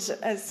 And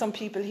as some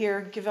people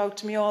here give out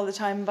to me all the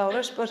time about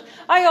it. But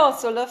I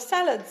also love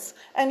salads.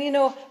 And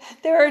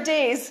there are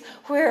days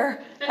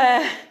where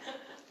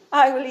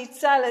I will eat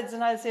salads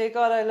and I'll say,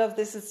 God, I love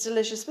this, it's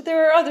delicious. But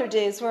there are other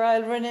days where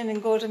I'll run in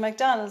and go to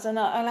McDonald's and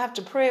I'll have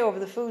to pray over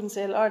the food and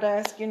say, Lord, I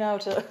ask you now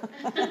to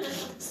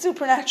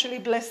supernaturally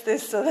bless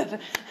this.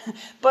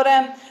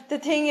 But the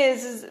thing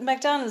is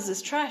McDonald's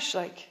is trash.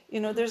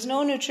 There's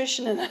no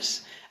nutrition in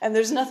it and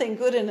there's nothing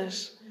good in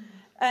it.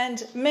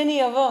 And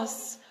many of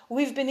us,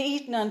 we've been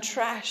eating on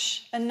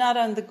trash and not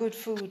on the good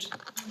food.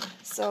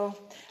 So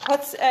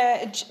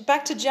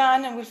back to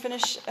John, and we'll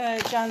finish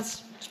John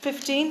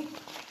 15.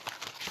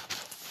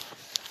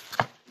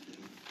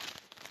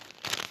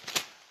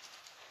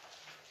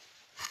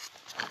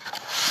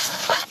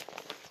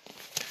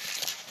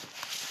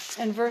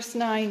 And verse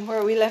 9,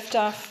 where we left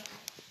off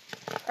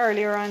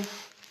earlier on.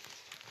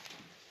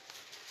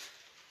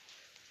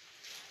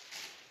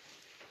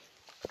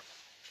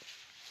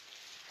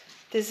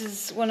 This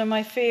is one of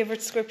my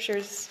favorite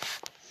scriptures.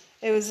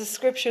 It was a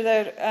scripture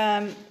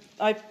that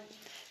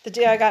the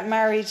day I got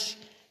married,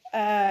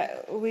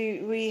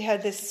 we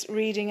had this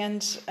reading,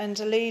 and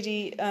a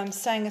lady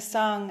sang a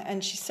song,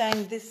 and she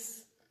sang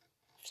this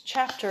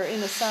chapter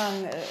in a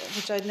song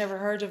which I'd never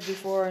heard of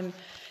before, and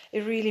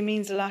it really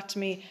means a lot to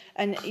me.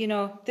 And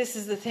this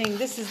is the thing,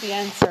 this is the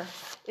answer,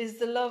 is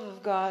the love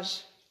of God,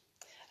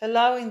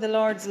 allowing the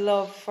Lord's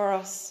love for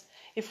us.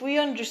 If we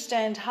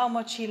understand how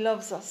much he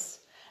loves us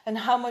and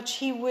how much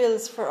he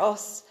wills for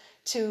us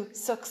to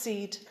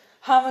succeed,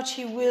 how much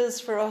he wills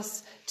for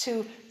us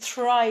to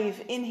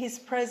thrive in his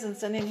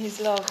presence and in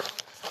his love,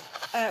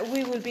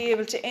 we will be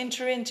able to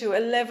enter into a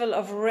level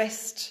of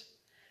rest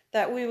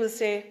that we will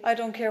say, I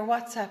don't care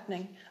what's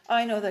happening.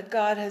 I know that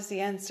God has the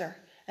answer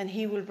and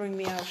he will bring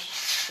me out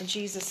in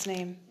Jesus'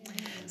 name.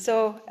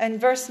 So, and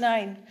verse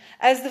 9,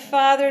 as the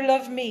Father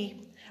loved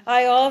me,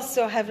 I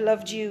also have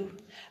loved you.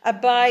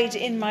 Abide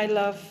in my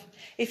love.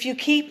 If you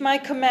keep my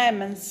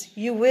commandments,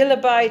 you will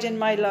abide in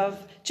my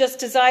love,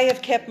 just as I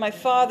have kept my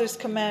Father's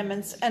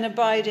commandments and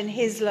abide in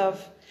his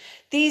love.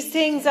 These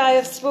things I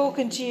have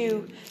spoken to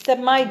you,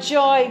 that my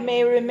joy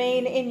may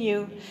remain in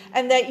you,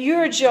 and that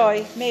your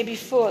joy may be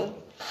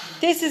full.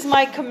 This is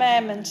my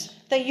commandment,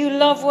 that you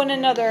love one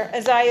another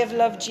as I have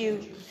loved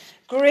you.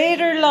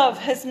 Greater love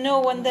has no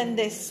one than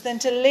this, than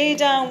to lay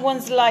down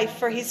one's life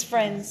for his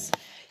friends.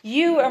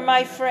 You are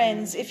my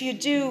friends if you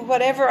do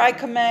whatever I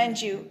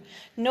command you.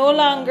 No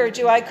longer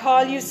do I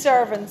call you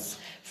servants,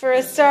 for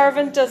a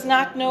servant does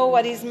not know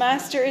what his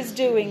master is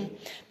doing.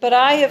 But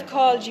I have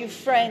called you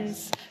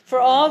friends, for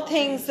all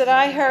things that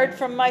I heard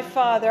from my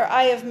Father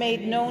I have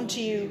made known to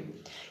you.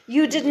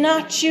 You did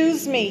not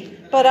choose me,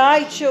 but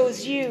I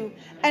chose you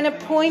and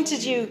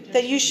appointed you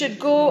that you should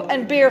go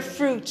and bear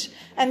fruit,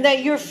 and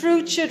that your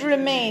fruit should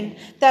remain,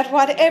 that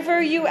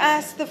whatever you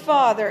ask the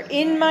Father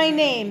in my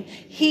name,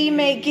 he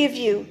may give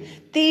you.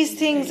 These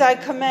things I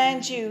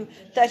command you,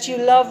 that you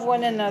love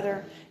one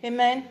another.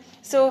 Amen.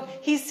 So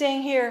he's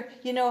saying here,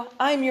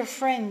 I'm your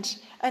friend.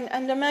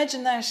 And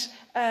imagine that.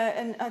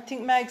 And I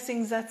think Mag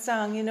sings that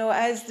song,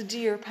 as the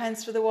deer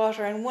pants for the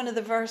water. And one of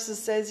the verses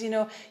says,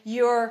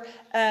 you're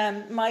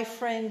my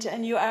friend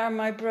and you are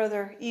my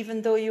brother,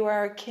 even though you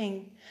are a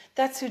king.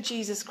 That's who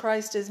Jesus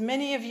Christ is.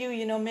 Many of you,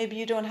 maybe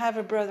you don't have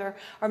a brother,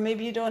 or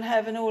maybe you don't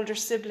have an older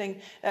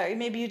sibling.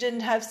 Maybe you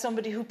didn't have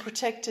somebody who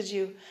protected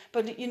you.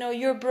 But,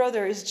 your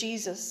brother is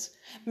Jesus.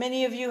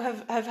 Many of you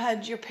have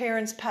had your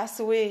parents pass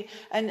away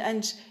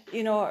and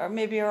or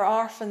maybe are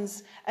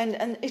orphans.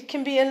 And it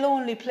can be a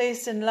lonely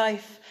place in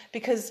life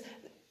because,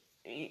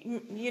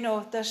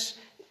 that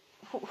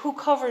who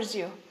covers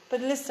you?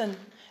 But listen,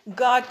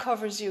 God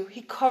covers you.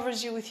 He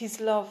covers you with his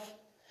love.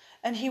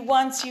 And he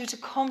wants you to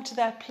come to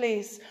that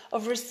place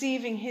of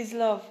receiving his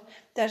love,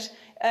 that,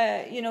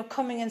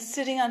 coming and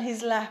sitting on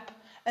his lap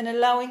and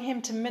allowing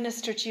him to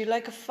minister to you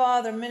like a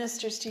father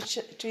ministers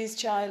to his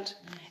child.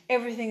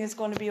 Everything is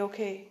going to be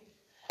okay.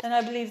 And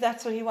I believe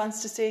that's what he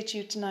wants to say to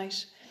you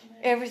tonight.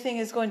 Everything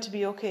is going to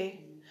be okay.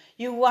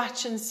 You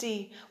watch and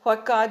see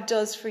what God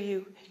does for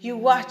you. You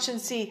watch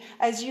and see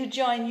as you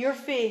join your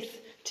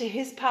faith to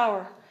his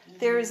power.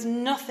 There is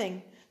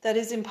nothing that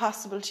is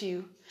impossible to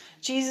you.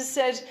 Jesus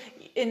said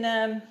in,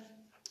 I'm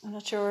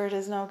not sure where it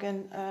is now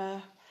again,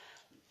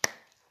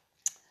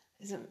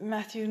 is it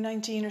Matthew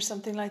 19 or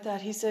something like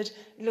that? He said,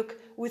 look,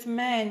 with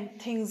man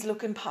things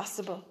look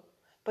impossible,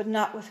 but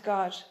not with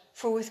God.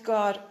 For with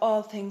God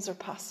all things are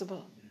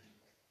possible.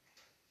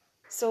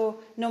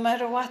 So no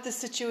matter what the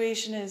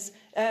situation is,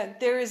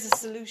 there is a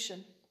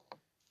solution.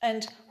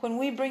 And when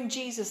we bring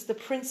Jesus, the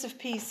Prince of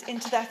Peace,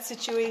 into that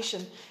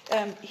situation,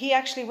 he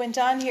actually went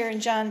on here in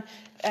John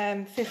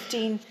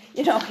 15,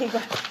 he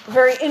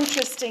very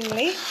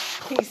interestingly,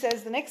 he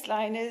says the next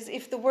line is,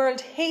 if the world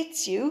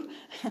hates you,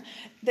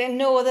 then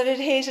know that it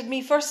hated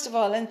me first of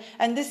all.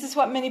 And this is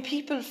what many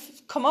people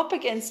come up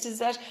against, is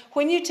that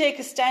when you take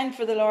a stand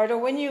for the Lord, or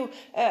when you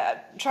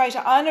try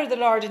to honour the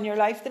Lord in your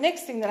life, the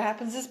next thing that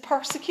happens is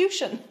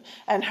persecution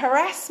and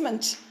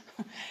harassment.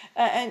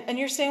 And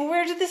you're saying,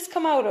 where did this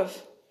come out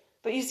of?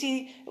 But you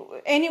see,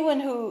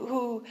 anyone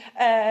who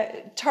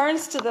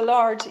turns to the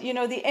Lord,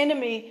 the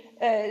enemy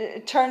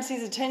turns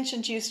his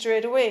attention to you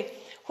straight away.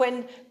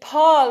 when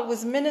Paul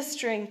was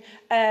ministering,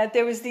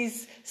 there was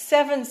these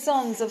 7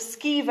 sons of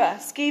Sceva.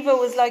 Sceva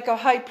was like a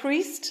high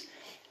priest.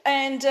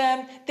 And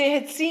they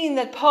had seen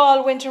that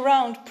Paul went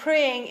around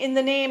praying in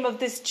the name of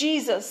this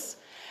Jesus.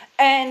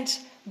 And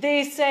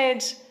they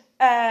said,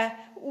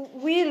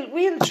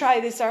 we'll try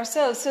this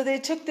ourselves. So they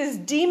took this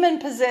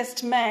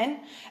demon-possessed man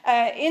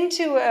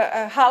into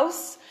a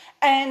house,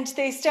 and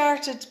they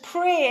started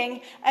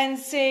praying and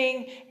saying,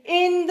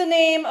 in the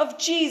name of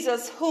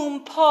Jesus,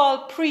 whom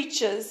Paul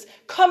preaches,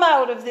 come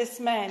out of this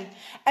man.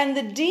 And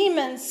the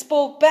demon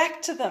spoke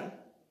back to them,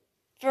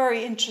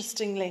 very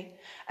interestingly.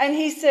 And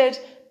he said,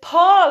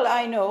 Paul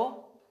I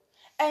know,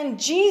 and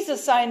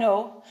Jesus I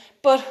know,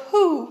 but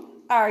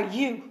who are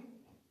you?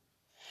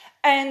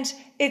 And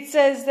it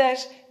says that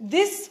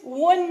this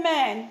one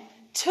man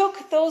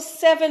took those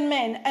 7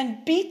 men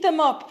and beat them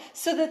up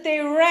so that they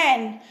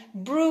ran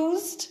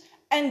bruised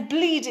and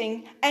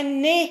bleeding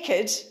and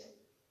naked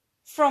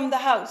from the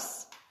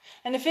house.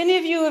 And if any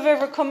of you have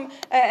ever come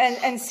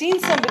and seen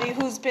somebody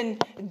who's been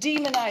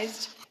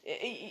demonized,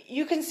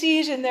 you can see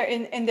it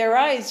in their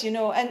eyes,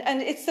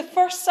 and it's the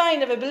first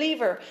sign of a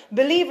believer.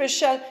 Believers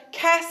shall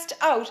cast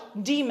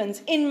out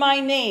demons in my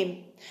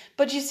name.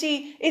 But you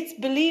see, it's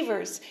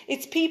believers.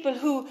 It's people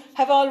who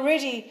have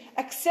already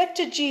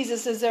accepted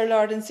Jesus as their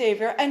Lord and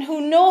Savior and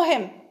who know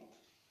him.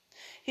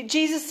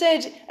 Jesus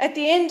said, at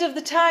the end of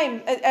the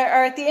time,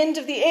 or at the end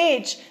of the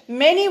age,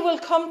 many will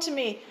come to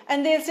me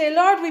and they'll say,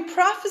 Lord, we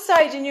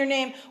prophesied in your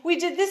name. We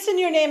did this in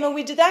your name and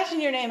we did that in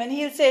your name. And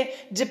he'll say,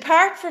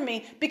 depart from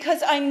me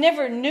because I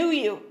never knew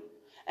you.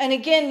 And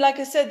again, like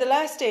I said the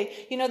last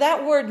day,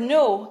 that word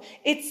know,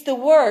 it's the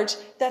word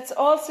that's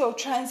also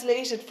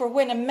translated for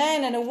when a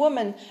man and a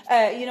woman,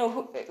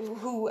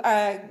 who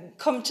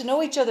come to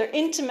know each other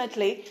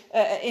intimately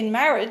in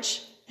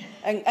marriage,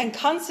 and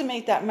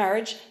consummate that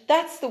marriage.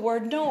 That's the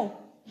word know.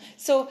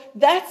 So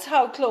that's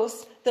how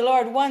close the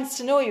Lord wants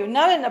to know you.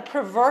 Not in a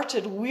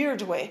perverted,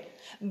 weird way,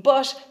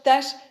 but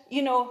that,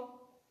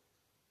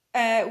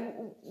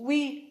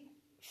 we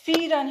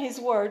feed on his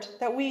word,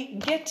 that we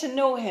get to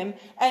know him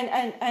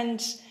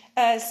and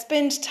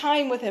spend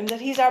time with him,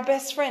 that he's our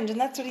best friend. And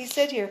that's what he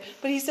said here.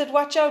 But he said,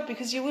 watch out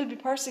because you will be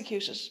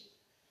persecuted.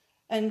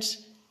 And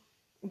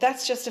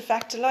that's just a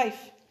fact of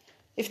life.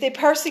 If they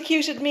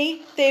persecuted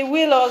me, they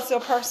will also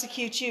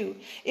persecute you.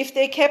 If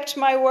they kept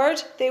my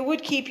word, they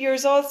would keep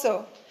yours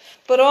also.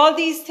 But all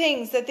these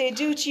things that they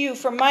do to you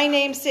for my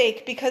name's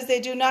sake, because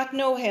they do not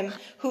know him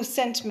who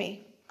sent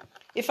me.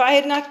 If I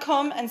had not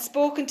come and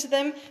spoken to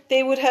them,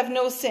 they would have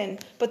no sin.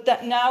 But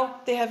that now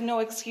they have no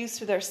excuse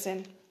for their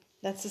sin.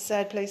 That's a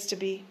sad place to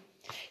be.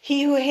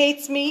 He who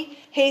hates me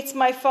hates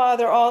my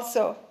Father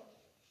also.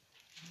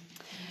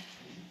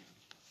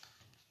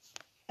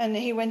 And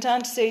he went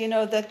on to say,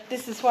 that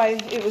this is why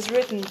it was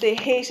written, they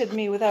hated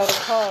me without a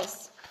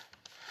cause.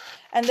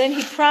 And then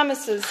he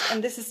promises,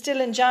 and this is still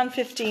in John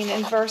 15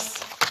 in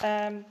verse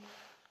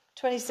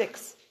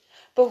 26.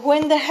 But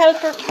when the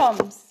Helper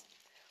comes,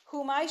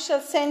 whom I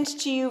shall send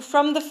to you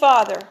from the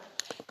Father,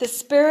 the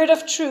Spirit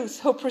of truth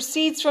who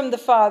proceeds from the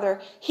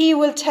Father, he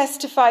will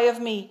testify of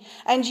me.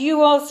 And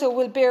you also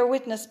will bear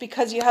witness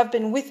because you have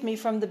been with me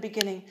from the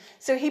beginning.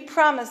 So he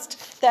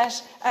promised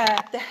that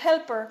the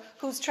Helper,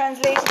 who's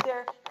translated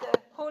there, the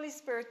Holy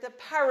Spirit, the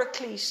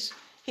Paraclete,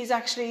 he's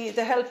actually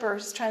the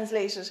Helper's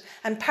translated.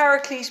 And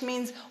Paraclete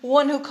means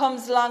one who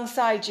comes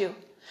alongside you.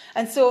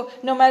 And so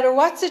no matter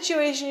what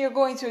situation you're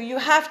going through, you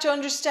have to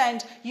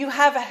understand you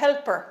have a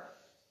helper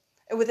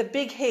with a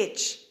big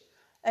H.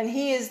 And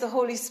he is the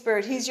Holy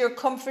Spirit. He's your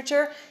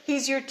comforter.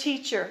 He's your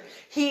teacher.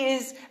 He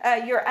is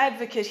your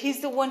advocate. He's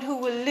the one who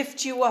will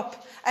lift you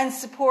up and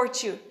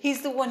support you.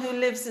 He's the one who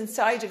lives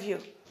inside of you.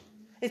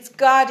 It's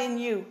God in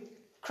you.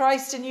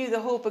 Christ in you, the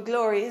hope of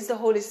glory, is the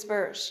Holy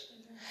Spirit.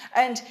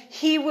 And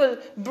he will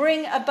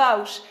bring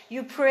about,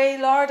 you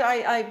pray, Lord,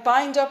 I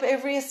bind up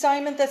every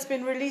assignment that's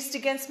been released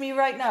against me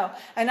right now.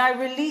 And I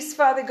release,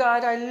 Father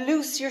God, I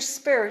loose your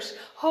Spirit.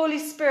 Holy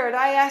Spirit,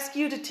 I ask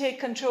you to take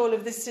control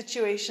of this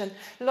situation.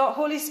 Lord,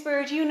 Holy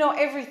Spirit, you know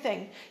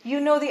everything. You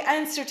know the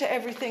answer to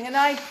everything. And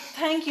I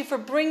thank you for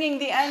bringing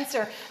the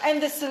answer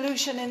and the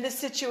solution in this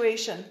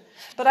situation.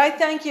 But I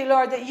thank you,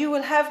 Lord, that you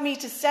will have me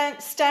to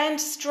stand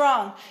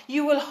strong.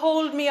 You will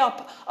hold me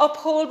up,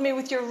 uphold me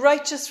with your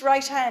righteous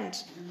right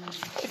hand.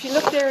 If you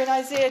look there in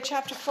Isaiah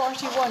chapter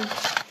 41,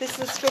 this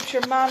is a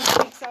scripture Mom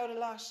speaks out a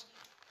lot.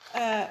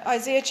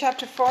 Isaiah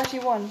chapter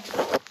 41.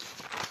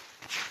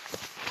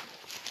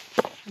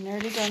 I'm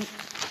nearly done.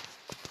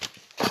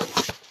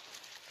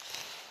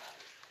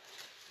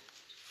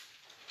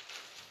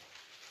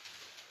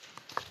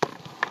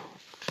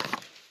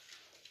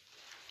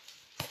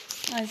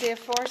 Isaiah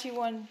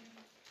 41,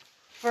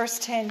 verse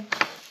 10.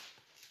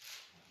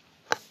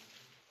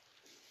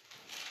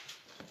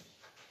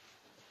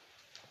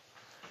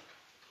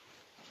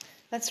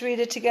 Let's read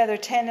it together,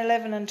 10,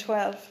 11, and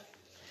 12.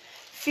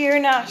 Fear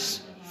not,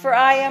 for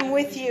I am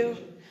with you.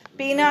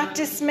 Be not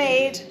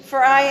dismayed,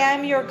 for I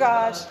am your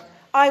God.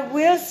 I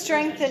will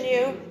strengthen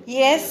you.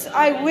 Yes,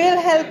 I will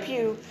help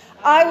you.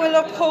 I will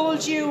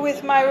uphold you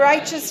with my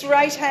righteous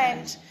right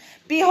hand.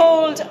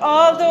 Behold,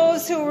 all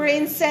those who were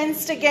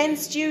incensed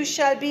against you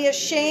shall be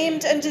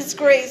ashamed and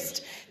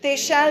disgraced. They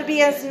shall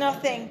be as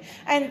nothing,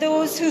 and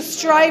those who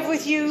strive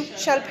with you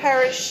shall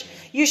perish.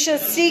 You shall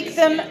seek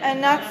them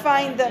and not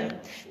find them.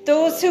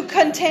 Those who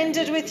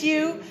contended with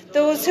you,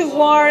 those who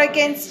war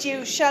against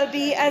you, shall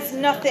be as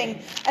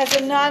nothing, as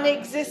a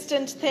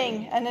non-existent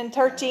thing. And in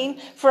 13,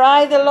 for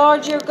I, the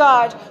Lord your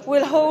God,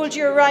 will hold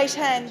your right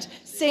hand,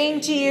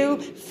 saying to you,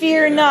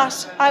 fear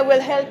not, I will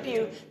help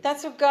you.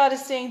 That's what God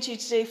is saying to you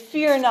today.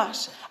 Fear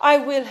not, I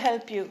will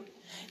help you.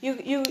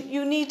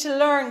 You need to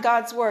learn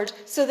God's word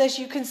so that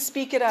you can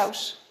speak it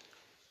out.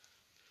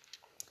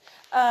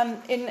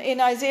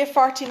 In Isaiah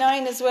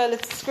 49 as well,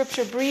 it's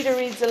scripture Breeder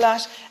reads a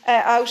lot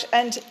out,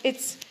 and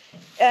it's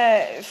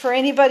for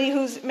anybody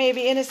who's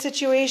maybe in a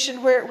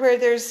situation where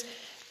there's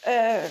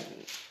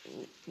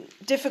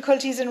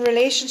difficulties in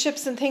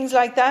relationships and things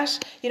like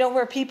that,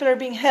 where people are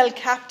being held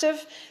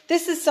captive.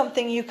 This is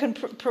something you can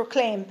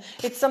proclaim.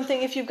 It's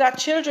something, if you've got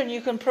children,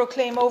 you can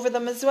proclaim over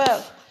them as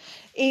well.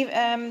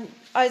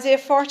 Isaiah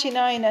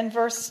 49 and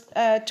verse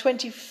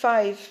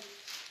 25.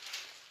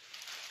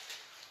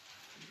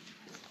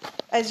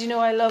 As you know,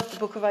 I love the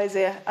book of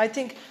Isaiah. I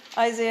think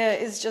Isaiah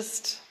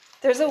is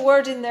there's a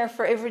word in there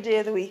for every day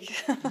of the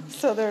week.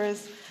 So there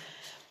is.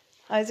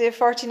 Isaiah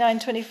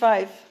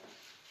 49:25.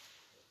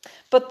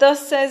 But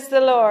thus says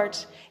the Lord,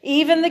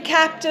 even the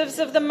captives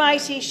of the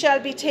mighty shall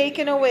be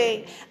taken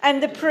away,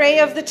 and the prey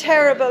of the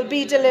terrible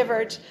be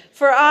delivered.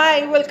 For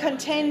I will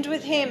contend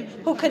with him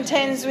who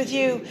contends with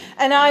you,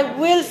 and I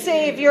will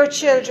save your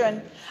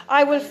children.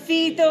 I will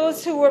feed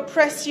those who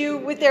oppress you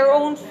with their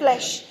own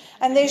flesh,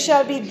 and they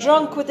shall be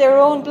drunk with their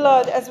own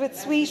blood as with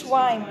sweet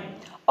wine.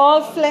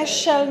 All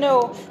flesh shall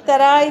know that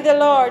I, the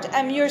Lord,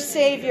 am your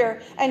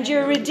Saviour and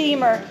your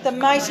Redeemer, the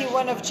mighty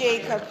one of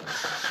Jacob.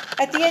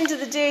 At the end of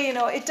the day,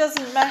 it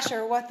doesn't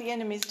matter what the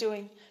enemy's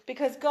doing,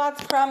 because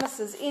God's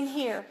promises in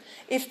here,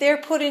 if they're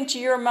put into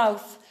your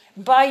mouth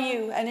by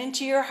you and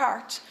into your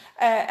heart,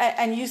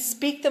 and you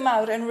speak them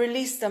out and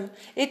release them,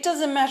 it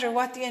doesn't matter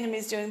what the enemy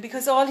is doing,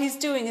 because all he's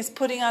doing is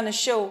putting on a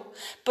show.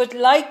 But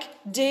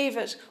like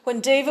David, when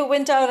David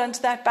went out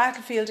onto that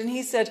battlefield and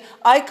he said,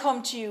 I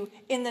come to you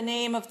in the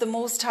name of the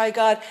Most High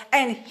God,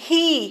 and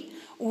he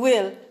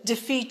will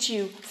defeat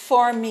you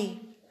for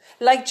me.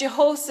 Like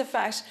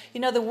Jehoshaphat,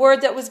 the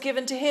word that was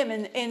given to him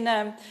in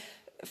 1st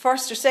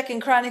or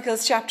 2nd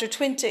Chronicles chapter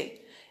 20,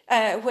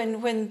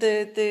 when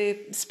the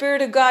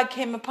Spirit of God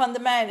came upon the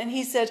man and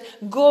he said,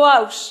 go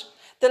out,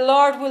 the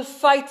Lord will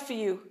fight for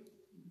you.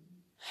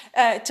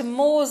 To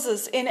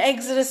Moses in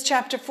Exodus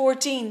chapter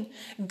 14,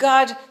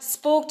 God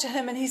spoke to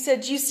him and he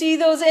said, you see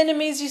those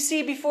enemies you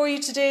see before you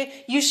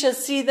today, you shall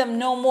see them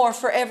no more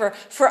forever,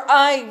 for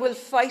I will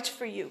fight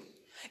for you.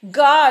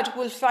 God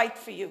will fight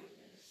for you.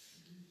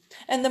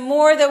 And the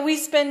more that we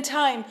spend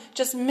time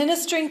just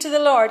ministering to the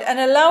Lord and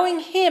allowing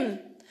him.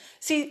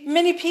 See,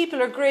 many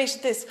people are great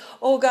at this.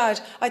 Oh God,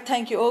 I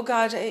thank you. Oh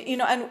God,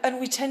 and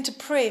we tend to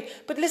pray.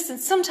 But listen,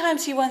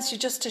 sometimes he wants you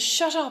just to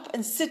shut up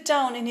and sit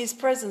down in his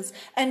presence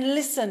and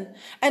listen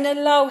and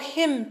allow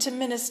him to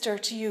minister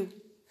to you.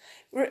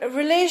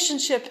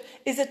 Relationship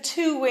is a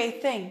two-way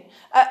thing.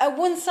 A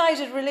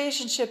one-sided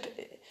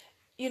relationship,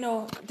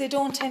 they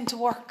don't tend to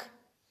work.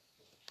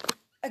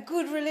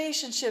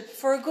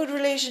 For a good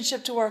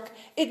relationship to work,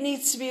 it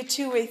needs to be a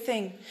two-way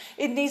thing.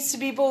 It needs to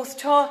be both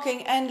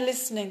talking and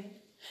listening.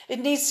 It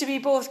needs to be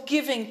both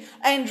giving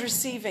and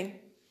receiving.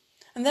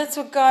 And that's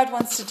what God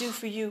wants to do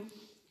for you.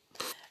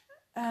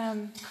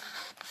 So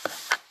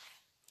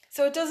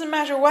it doesn't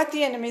matter what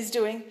the enemy is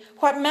doing.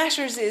 What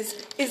matters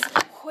is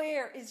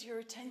where is your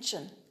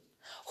attention?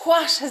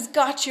 What has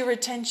got your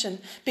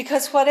attention?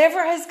 Because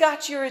whatever has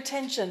got your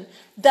attention,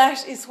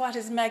 that is what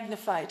is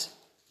magnified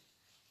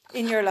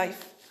in your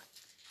life.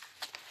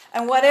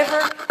 And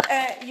whatever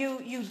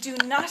you do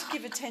not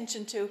give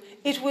attention to,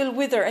 it will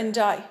wither and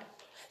die.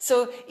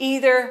 So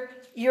either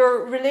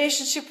your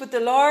relationship with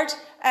the Lord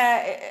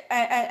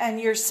and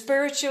your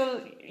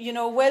spiritual,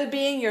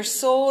 well-being, your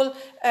soul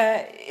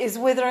is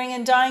withering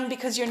and dying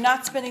because you're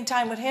not spending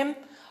time with him,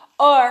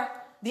 or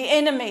the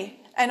enemy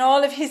and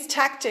all of his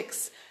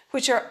tactics,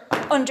 which are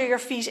under your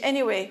feet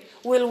anyway,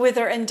 will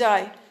wither and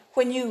die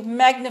when you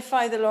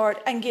magnify the Lord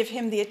and give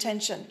him the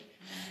attention.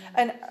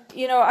 And,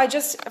 I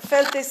just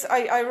felt this,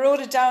 I wrote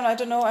it down, I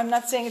don't know, I'm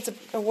not saying it's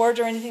a word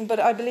or anything, but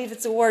I believe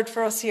it's a word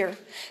for us here.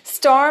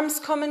 Storms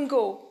come and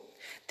go.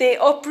 They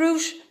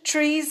uproot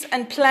trees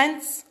and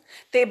plants.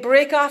 They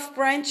break off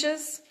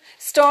branches.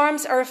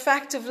 Storms are a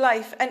fact of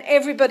life, and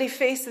everybody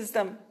faces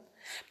them.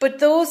 But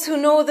those who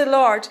know the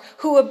Lord,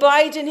 who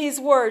abide in his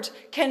word,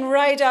 can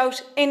ride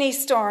out any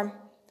storm,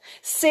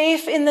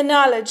 safe in the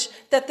knowledge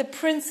that the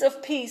Prince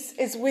of Peace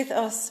is with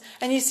us.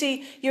 And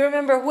you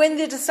remember when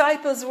the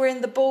disciples were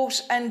in the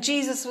boat and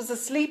Jesus was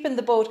asleep in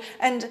the boat,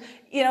 and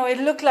it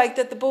looked like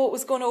that the boat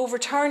was going to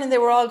overturn and they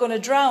were all going to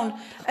drown,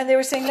 and they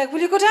were saying, will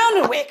you go down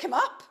and wake him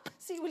up?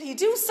 See, will he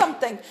do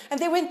something? And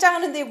they went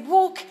down and they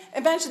woke.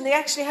 Imagine they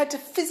actually had to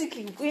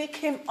physically wake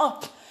him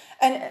up.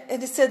 And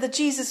it said that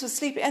Jesus was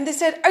sleeping. And they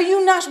said, "Are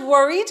you not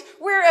worried?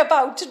 We're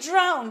about to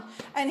drown."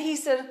 And he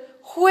said,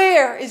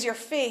 "Where is your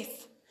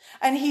faith?"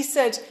 And he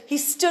said, he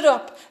stood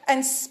up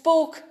and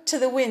spoke to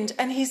the wind.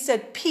 And he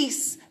said,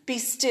 "Peace, be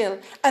still."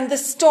 And the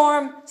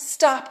storm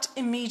stopped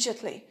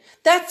immediately.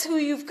 That's who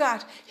you've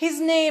got.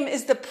 His name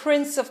is the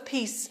Prince of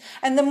Peace.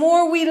 And the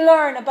more we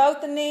learn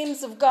about the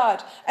names of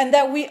God and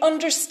that we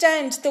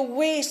understand the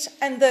weight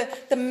and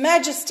the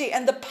majesty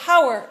and the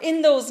power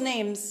in those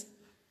names,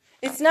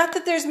 it's not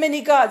that there's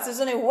many gods. There's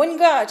only one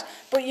God.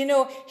 But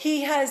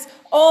he has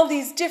all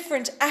these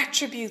different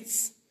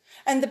attributes.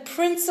 And the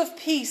Prince of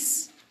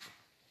Peace,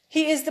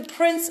 he is the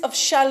Prince of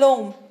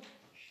Shalom.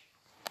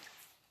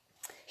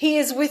 He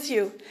is with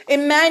you.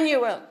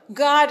 Emmanuel,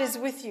 God is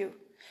with you.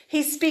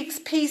 He speaks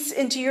peace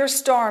into your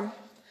storm.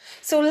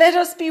 So let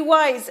us be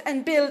wise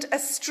and build a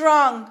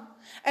strong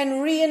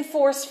and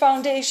reinforced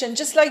foundation.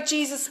 Just like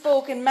Jesus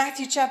spoke in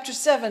Matthew chapter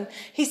 7.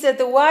 He said,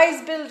 "The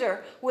wise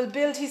builder will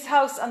build his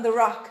house on the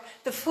rock.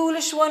 The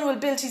foolish one will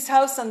build his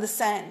house on the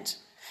sand."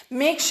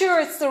 Make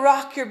sure it's the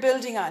rock you're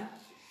building on.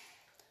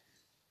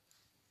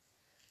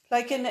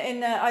 Like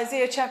in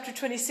Isaiah chapter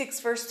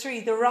 26 verse 3,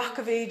 the rock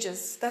of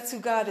ages. That's who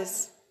God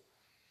is.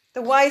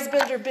 The wise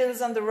builder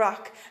builds on the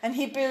rock, and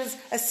he builds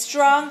a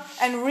strong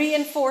and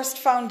reinforced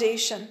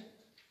foundation.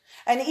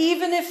 And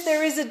even if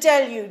there is a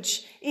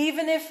deluge,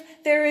 even if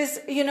there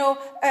is,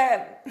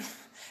 I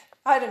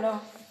don't know,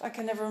 I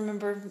can never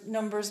remember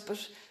numbers,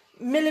 but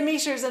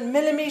millimeters and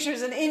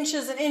millimeters and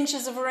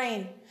inches of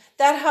rain,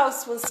 that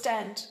house will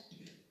stand.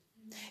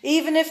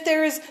 Even if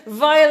there is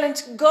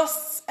violent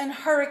gusts and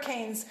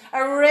hurricanes,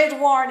 a red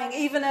warning,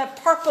 even a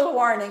purple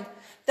warning,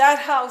 that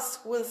house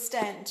will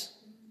stand.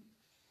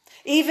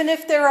 Even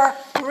if there are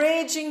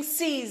raging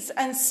seas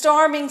and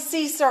storming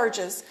sea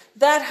surges,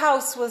 that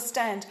house will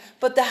stand.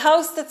 But the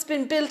house that's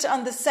been built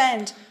on the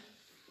sand,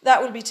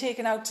 that will be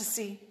taken out to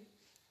sea.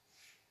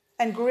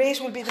 And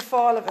great will be the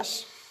fall of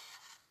it.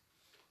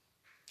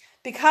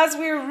 Because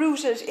we're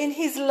rooted in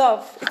his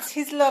love. It's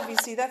his love, you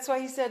see. That's why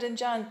he said in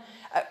John,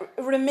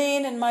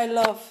 "Remain in my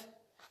love.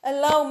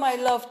 Allow my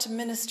love to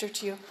minister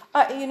to you."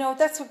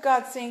 That's what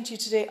God's saying to you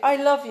today. I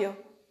love you.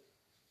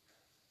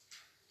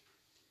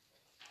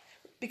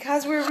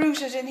 Because we're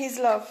rooted in his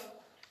love,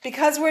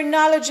 because we're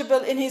knowledgeable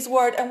in his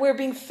word and we're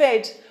being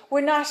fed, we're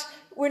not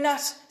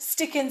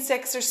stick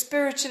insects or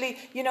spiritually,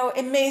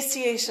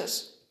 emaciated.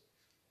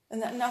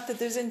 And not that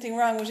there's anything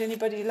wrong with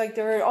anybody, like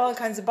there are all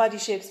kinds of body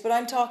shapes, but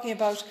I'm talking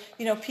about,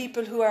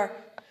 people who are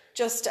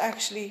just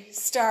actually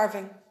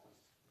starving.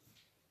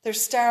 They're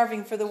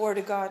starving for the word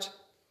of God.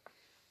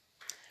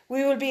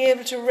 We will be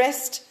able to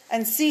rest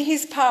and see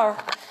his power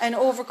and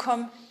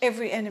overcome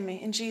every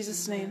enemy in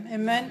Jesus' name.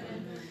 Amen.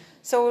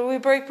 So will we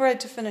break bread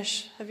to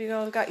finish? Have you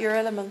all got your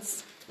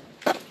elements?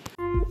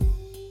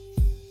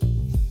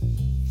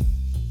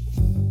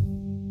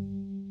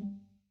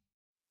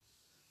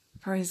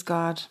 Praise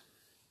God.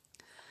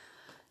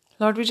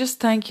 Lord, we just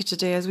thank you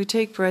today as we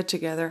take bread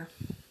together.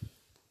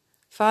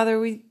 Father,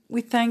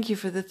 we thank you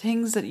for the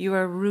things that you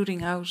are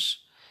rooting out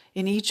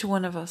in each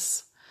one of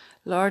us.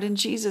 Lord, in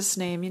Jesus'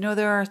 name,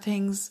 there are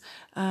things,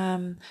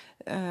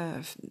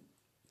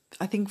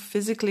 I think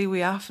physically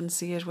we often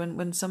see it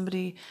when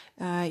somebody,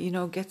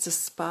 gets a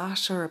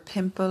spot or a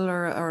pimple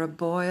or a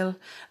boil,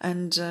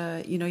 and,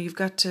 you've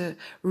got to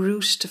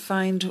root to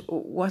find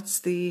what's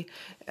the,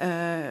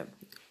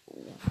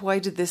 why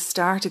did this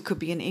start? It could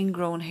be an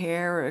ingrown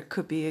hair, or it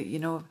could be,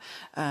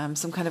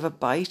 some kind of a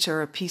bite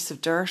or a piece of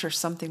dirt or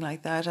something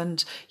like that.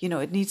 And,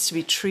 it needs to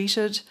be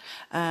treated.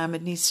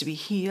 It needs to be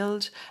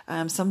healed.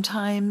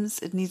 Sometimes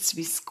it needs to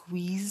be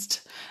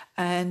squeezed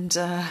and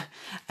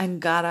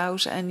got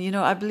out. And,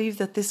 I believe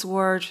that this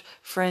word,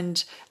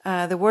 friend,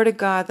 the word of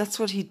God, that's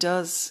what he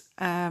does.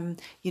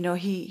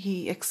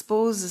 He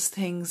exposes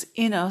things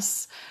in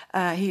us.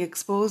 He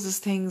exposes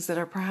things that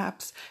are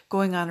perhaps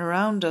going on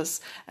around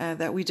us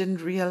that we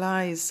didn't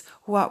realize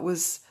what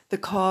was the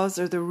cause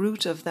or the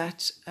root of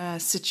that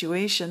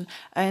situation.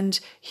 And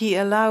he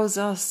allows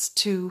us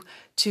to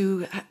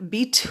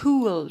be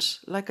tooled.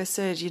 Like I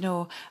said,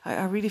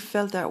 I really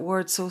felt that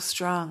word so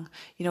strong.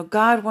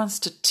 God wants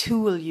to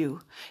tool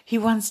you. He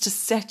wants to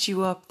set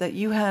you up that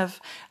you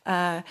have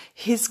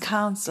his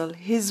counsel,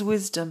 his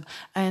wisdom,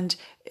 and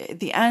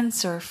the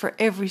answer for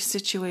every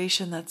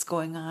situation that's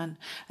going on.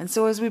 And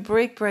so as we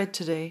break bread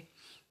today,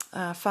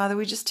 Father,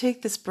 we just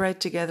take this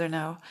bread together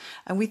now,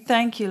 and we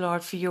thank you,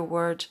 Lord, for your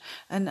word.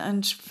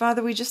 And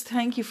Father, we just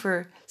thank you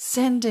for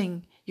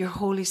sending your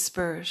Holy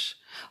Spirit.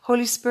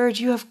 Holy Spirit,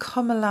 you have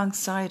come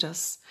alongside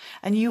us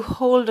and you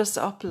hold us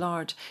up,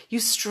 Lord. You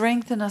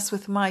strengthen us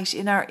with might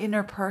in our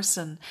inner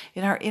person,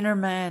 in our inner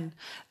man.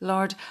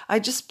 Lord, I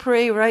just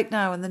pray right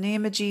now in the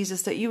name of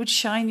Jesus that you would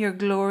shine your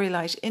glory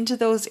light into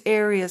those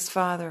areas,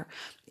 Father,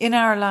 in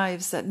our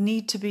lives that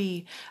need to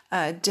be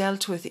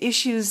dealt with,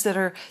 issues that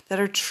are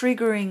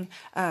triggering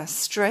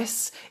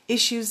stress,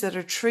 issues that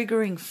are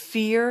triggering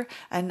fear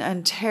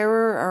and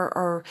terror,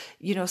 or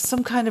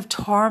some kind of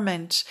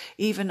torment,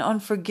 even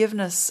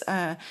unforgiveness,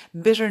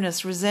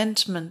 bitterness,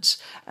 resentment.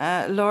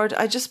 Lord,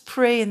 I just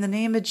pray in the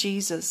name of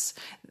Jesus,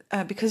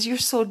 because you're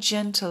so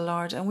gentle,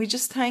 Lord, and we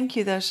just thank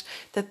you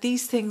that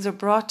these things are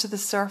brought to the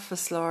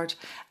surface, Lord,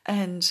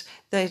 and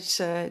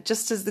that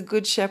just as the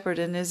Good Shepherd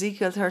in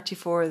Ezekiel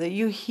 34, that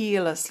you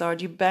heal us,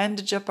 Lord, you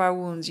bandage up our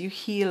wounds, you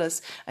heal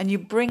us, and you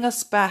bring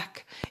us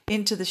back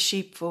into the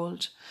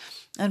sheepfold.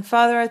 And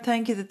Father, I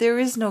thank you that there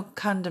is no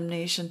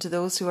condemnation to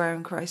those who are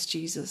in Christ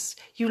Jesus.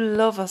 You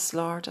love us,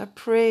 Lord. I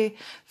pray,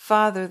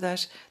 Father,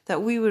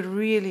 that we would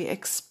really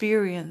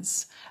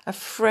experience a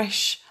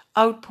fresh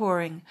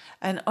outpouring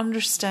and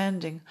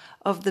understanding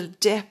of the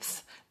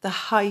depth, the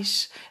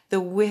height,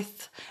 the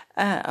width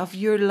of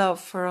your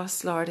love for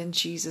us, Lord, in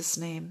Jesus'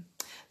 name.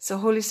 So,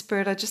 Holy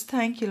Spirit, I just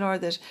thank you,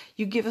 Lord, that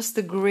you give us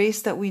the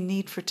grace that we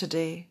need for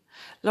today.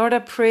 Lord, I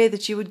pray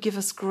that you would give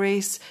us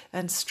grace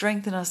and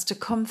strengthen us to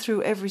come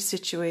through every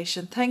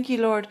situation. Thank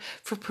you, Lord,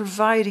 for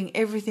providing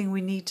everything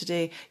we need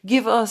today.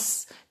 Give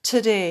us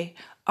today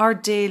our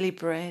daily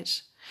bread,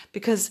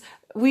 because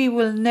we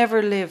will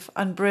never live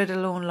on bread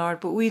alone, Lord,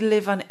 but we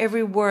live on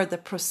every word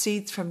that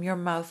proceeds from your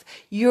mouth.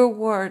 Your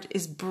word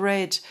is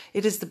bread.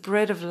 It is the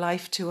bread of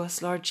life to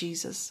us, Lord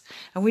Jesus.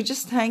 And we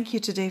just thank you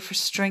today for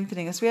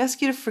strengthening us. We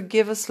ask you to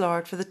forgive us,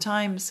 Lord, for the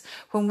times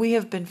when we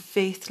have been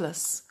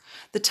faithless,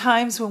 the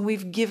times when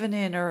we've given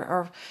in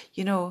or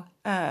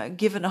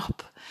given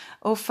up.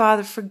 Oh,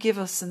 Father, forgive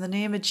us in the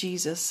name of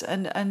Jesus,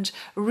 and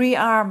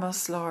rearm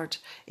us, Lord,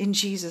 in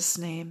Jesus'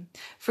 name.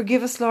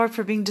 Forgive us, Lord,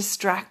 for being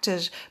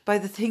distracted by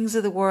the things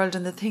of the world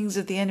and the things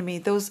of the enemy,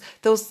 those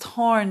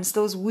thorns,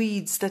 those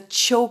weeds that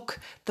choke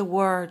the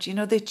word.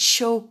 They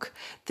choke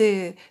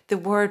the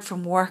word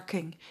from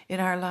working in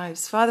our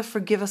lives. Father,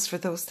 forgive us for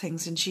those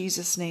things in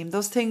Jesus' name,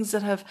 those things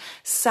that have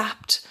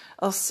sapped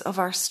us of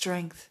our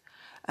strength.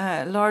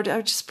 Lord,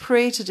 I just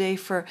pray today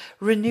for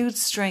renewed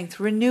strength,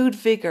 renewed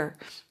vigor.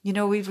 We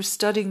were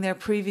studying there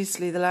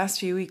previously the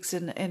last few weeks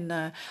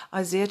in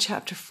Isaiah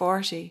chapter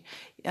 40.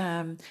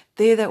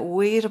 They that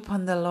wait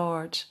upon the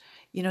Lord,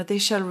 they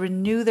shall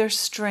renew their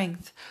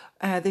strength.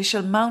 They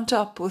shall mount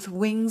up with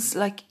wings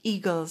like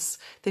eagles.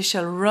 They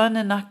shall run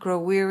and not grow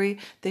weary.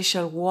 They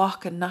shall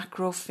walk and not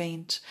grow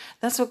faint.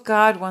 That's what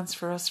God wants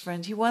for us,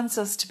 friend. He wants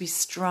us to be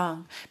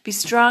strong. Be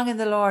strong in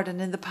the Lord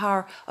and in the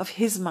power of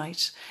his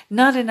might,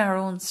 not in our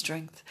own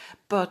strength.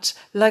 But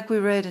like we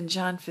read in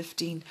John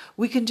 15,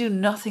 we can do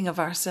nothing of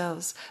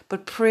ourselves,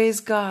 but praise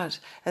God.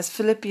 As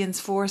Philippians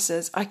 4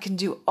 says, I can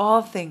do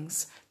all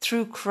things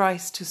through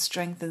Christ who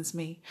strengthens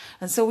me.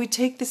 And so we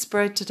take this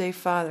bread today,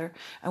 Father,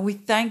 and we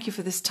thank you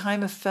for this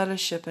time of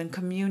fellowship and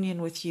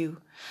communion with you.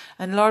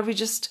 And Lord, we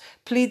just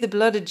plead the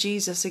blood of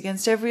Jesus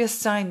against every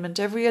assignment,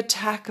 every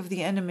attack of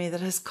the enemy that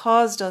has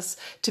caused us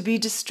to be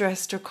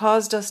distressed or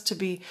caused us to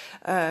be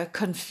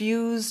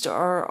confused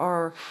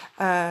or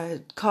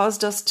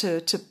caused us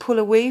to pull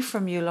away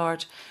from you,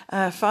 Lord.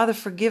 Father,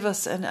 forgive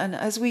us. And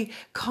as we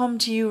come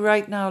to you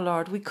right now,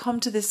 Lord, we come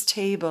to this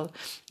table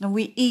and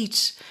we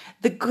eat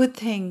the good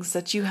things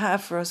that you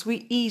have for us.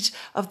 We eat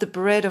of the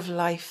bread of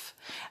life.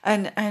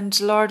 And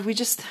Lord, we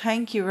just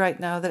thank you right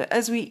now that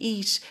as we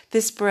eat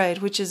this bread,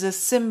 which is a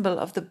symbol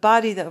of the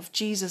body of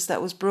Jesus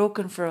that was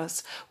broken for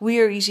us, we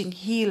are eating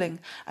healing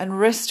and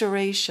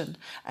restoration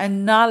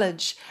and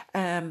knowledge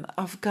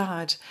of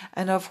God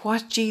and of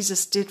what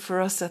Jesus did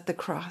for us at the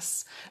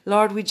cross.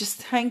 Lord, we just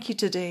thank you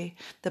today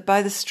that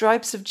by the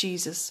stripes of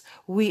Jesus,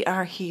 we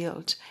are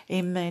healed.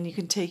 Amen. You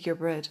can take your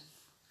bread.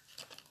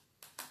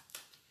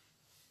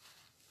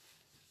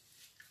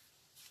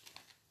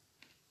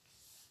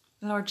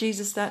 Lord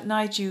Jesus, that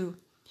night you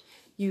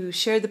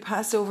shared the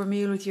Passover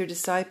meal with your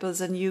disciples,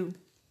 and you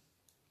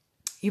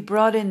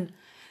brought in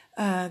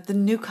the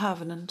new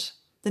covenant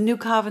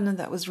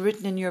that was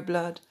written in your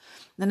blood.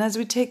 And as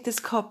we take this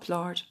cup,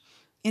 Lord,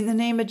 in the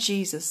name of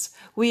Jesus,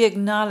 we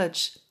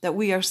acknowledge that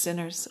we are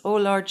sinners. Oh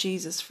Lord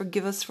Jesus,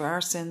 forgive us for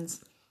our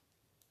sins.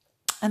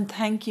 And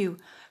thank you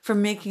for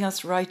making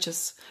us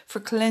righteous,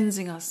 for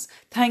cleansing us.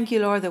 Thank you,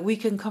 Lord, that we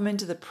can come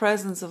into the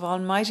presence of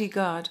Almighty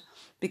God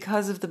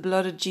because of the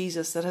blood of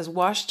Jesus that has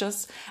washed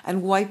us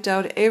and wiped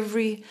out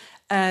every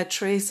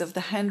trace of the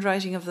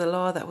handwriting of the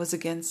law that was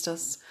against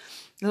us.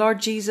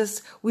 Lord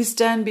Jesus, we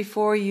stand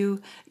before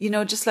you,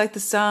 just like the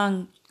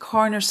song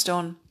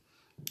Cornerstone.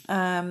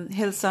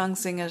 Hillsong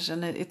sing it,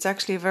 and it's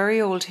actually a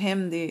very old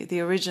hymn, the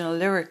original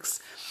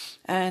lyrics.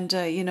 And,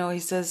 he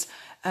says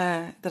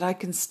that I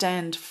can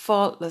stand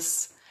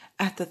faultless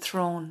at the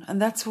throne. And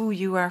that's who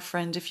you are,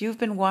 friend. If you've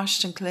been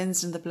washed and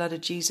cleansed in the blood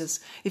of Jesus,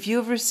 if you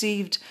have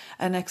received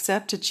and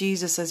accepted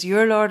Jesus as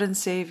your Lord and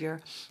Savior,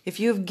 if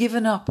you have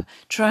given up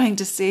trying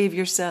to save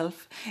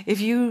yourself,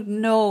 if you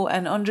know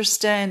and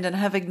understand and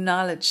have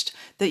acknowledged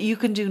that you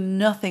can do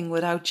nothing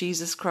without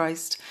Jesus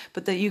Christ,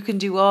 but that you can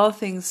do all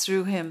things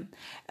through him,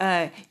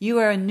 you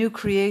are a new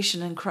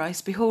creation in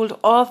Christ. Behold,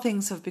 all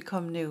things have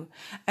become new.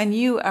 And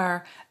you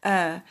are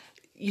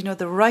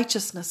the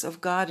righteousness of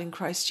God in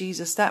Christ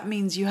Jesus. That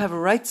means you have a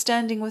right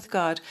standing with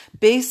God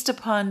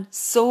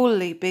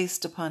solely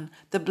based upon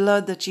the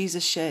blood that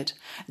Jesus shed,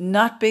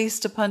 not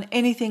based upon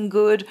anything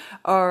good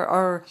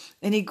or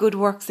any good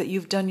works that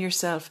you've done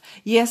yourself.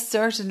 Yes,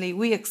 certainly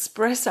we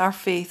express our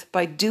faith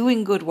by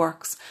doing good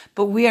works,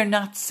 but we are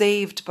not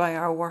saved by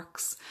our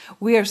works.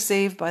 We are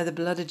saved by the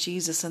blood of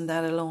Jesus and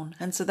that alone.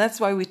 And so that's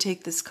why we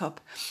take this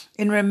cup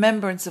in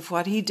remembrance of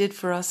what he did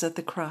for us at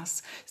the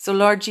cross. So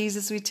Lord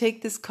Jesus, we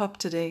take this cup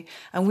today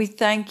and we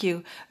thank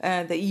you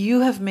that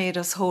you have made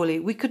us holy.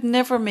 We could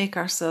never make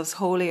ourselves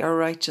holy or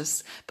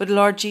righteous. But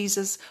Lord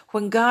Jesus,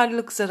 when God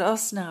looks at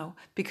us now,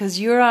 because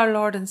you're our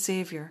Lord and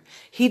Savior,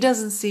 he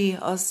doesn't see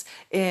us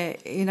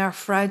in our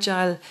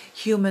fragile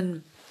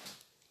human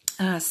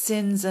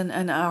sins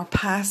and our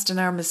past and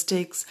our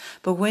mistakes.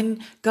 But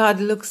when God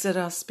looks at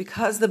us,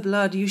 because the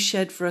blood you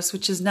shed for us,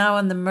 which is now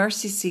on the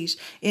mercy seat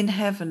in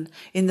heaven,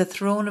 in the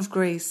throne of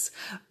grace,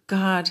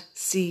 God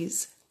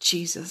sees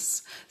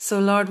Jesus. So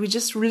Lord, we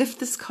just lift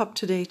this cup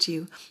today to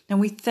you, and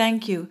we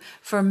thank you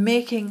for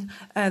making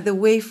the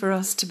way for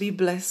us to be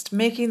blessed,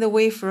 making the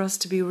way for us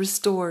to be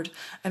restored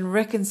and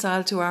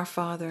reconciled to our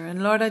Father.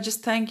 And Lord, I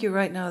just thank you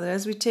right now that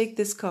as we take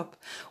this cup,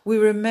 we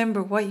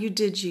remember what you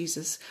did,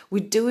 Jesus.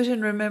 We do it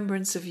in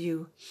remembrance of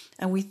you.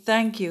 And we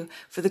thank you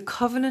for the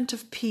covenant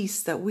of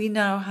peace that we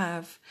now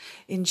have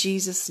in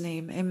Jesus'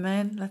 name.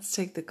 Amen. Let's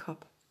take the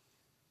cup.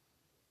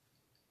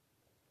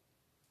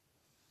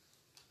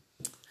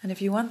 And if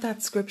you want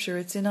that scripture,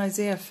 it's in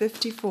Isaiah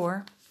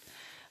 54,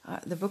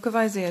 the book of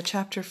Isaiah,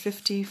 chapter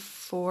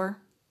 54.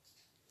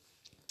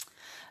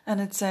 And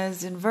it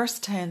says in verse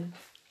 10,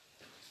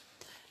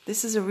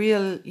 this is a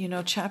real,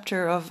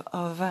 chapter of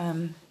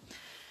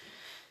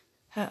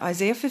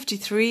Isaiah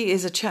 53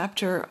 is a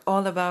chapter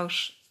all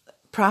about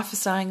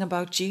prophesying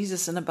about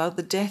Jesus and about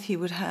the death he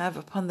would have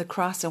upon the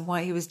cross and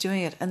why he was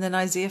doing it. And then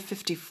Isaiah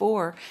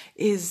 54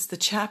 is the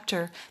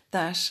chapter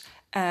that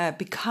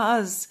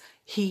because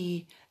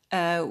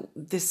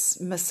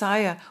this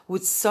Messiah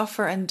would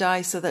suffer and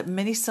die so that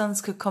many sons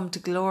could come to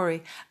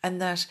glory,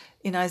 and that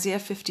in Isaiah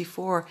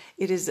 54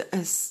 it is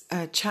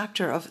a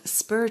chapter of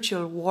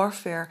spiritual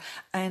warfare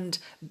and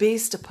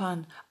based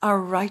upon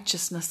our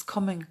righteousness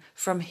coming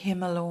from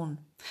him alone.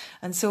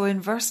 And so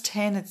in verse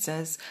 10 it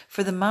says,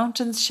 "For the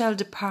mountains shall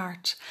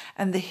depart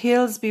and the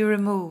hills be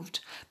removed,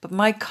 but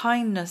my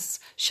kindness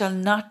shall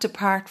not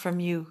depart from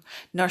you,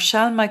 nor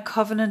shall my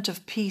covenant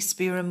of peace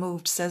be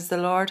removed, says the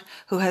Lord,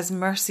 who has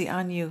mercy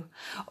on you.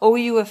 O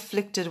you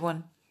afflicted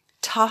one,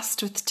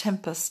 tossed with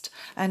tempest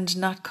and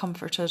not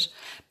comforted,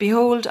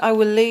 behold, I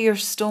will lay your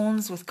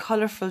stones with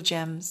colourful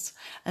gems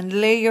and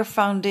lay your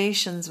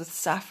foundations with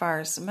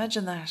sapphires."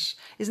 Imagine that.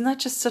 Isn't that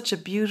just such a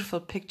beautiful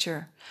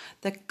picture?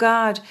 That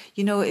God,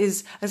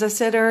 is, as I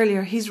said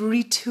earlier, he's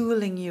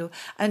retooling you.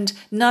 And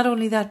not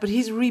only that, but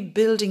he's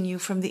rebuilding you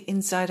from the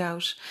inside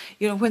out.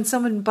 When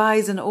someone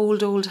buys an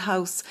old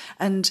house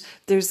and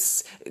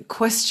there's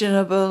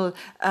questionable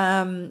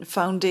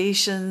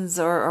foundations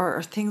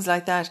or things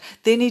like that,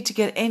 they need to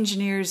get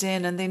engineers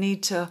in and they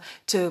need to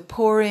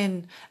pour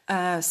in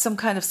some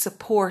kind of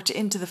support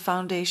into the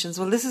foundations.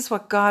 Well, this is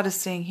what God is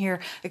saying here,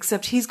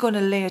 except he's going to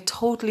lay a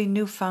totally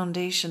new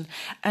foundation,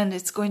 and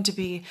it's going to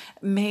be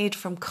made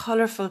from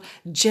colourful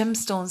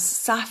gemstones.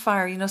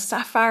 Sapphire,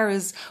 sapphire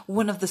is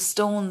one of the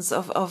stones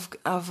of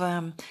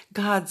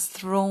God's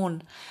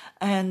throne,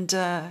 and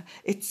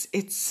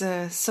it's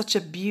such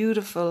a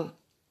beautiful,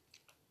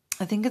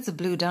 I think it's a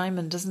blue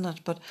diamond, isn't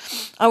it? But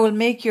I will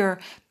make your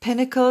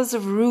pinnacles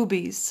of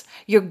rubies,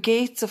 your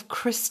gates of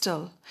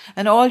crystal,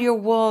 and all your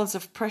walls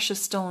of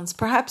precious stones.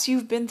 Perhaps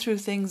you've been through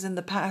things in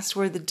the past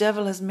where the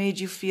devil has made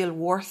you feel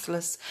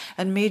worthless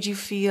and made you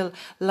feel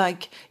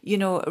like,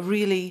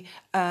 really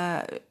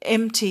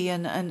empty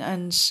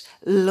and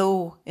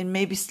low, and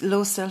maybe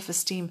low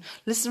self-esteem.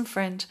 Listen,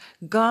 friend,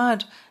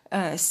 God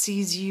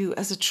sees you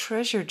as a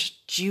treasured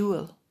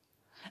jewel.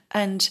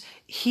 And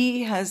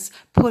he has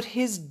put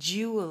his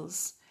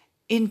jewels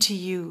into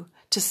you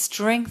to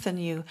strengthen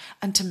you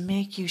and to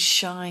make you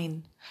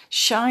shine.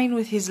 Shine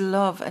with his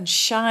love and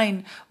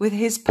shine with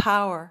his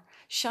power.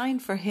 Shine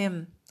for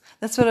him.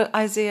 That's what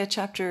Isaiah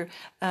chapter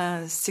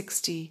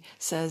 60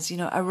 says.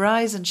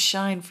 Arise and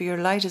shine, for your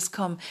light has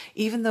come.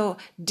 Even though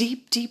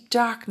deep, deep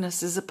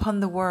darkness is upon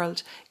the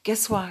world,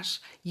 guess what?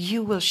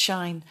 You will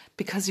shine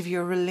because of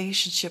your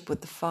relationship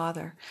with the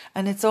Father.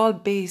 And it's all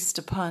based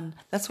upon,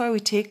 that's why we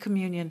take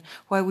communion,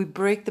 why we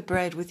break the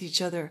bread with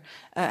each other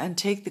and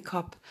take the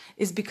cup,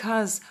 is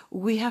because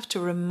we have to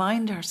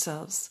remind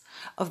ourselves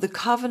of the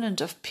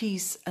covenant of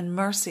peace and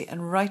mercy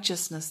and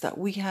righteousness that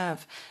we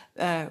have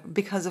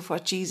because of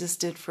what Jesus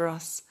did for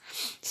us,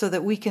 so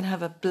that we can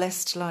have a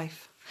blessed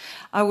life.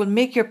 I will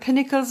make your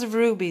pinnacles of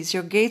rubies,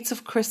 your gates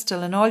of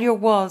crystal, and all your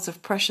walls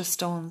of precious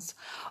stones.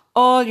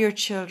 All your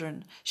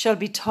children shall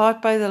be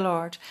taught by the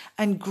Lord,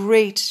 and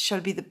great shall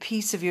be the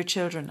peace of your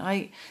children.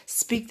 I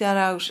speak that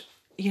out,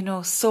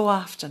 so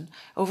often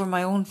over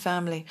my own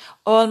family.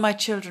 All my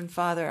children,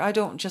 Father, I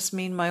don't just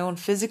mean my own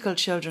physical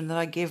children that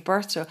I gave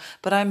birth to,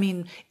 but I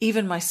mean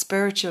even my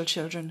spiritual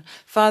children.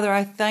 Father,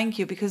 I thank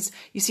you, because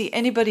you see,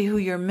 anybody who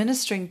you're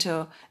ministering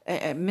to,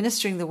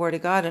 ministering the word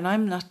of God, and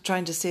I'm not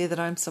trying to say that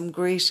I'm some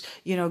great,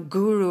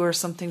 guru or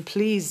something.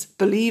 Please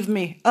believe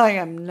me, I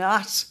am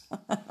not.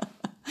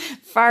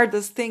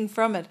 Farthest thing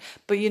from it.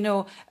 But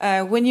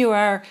when you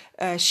are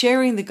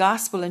sharing the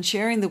gospel and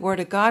sharing the word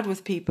of God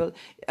with people,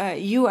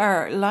 you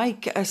are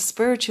like a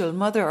spiritual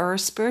mother or a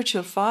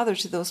spiritual father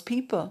to those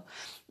people.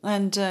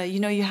 And,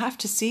 you have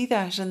to see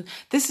that. And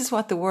this is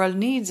what the world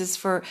needs, is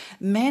for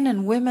men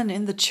and women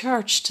in the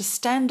church to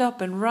stand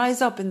up and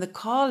rise up in the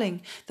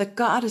calling that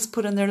God has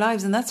put in their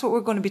lives. And that's what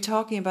we're going to be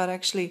talking about,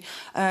 actually,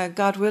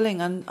 God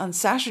willing, on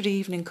Saturday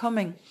evening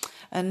coming.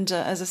 And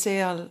as I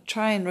say, I'll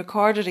try and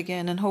record it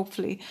again and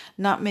hopefully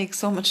not make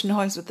so much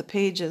noise with the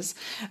pages.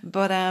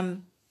 But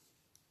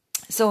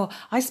so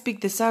I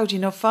speak this out,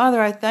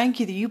 Father, I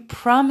thank you that you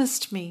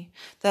promised me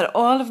that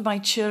all of my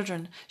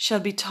children shall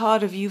be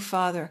taught of you,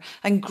 Father,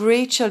 and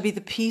great shall be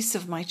the peace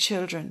of my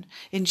children,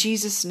 in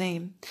Jesus'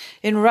 name.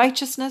 In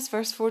righteousness,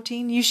 verse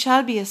 14, you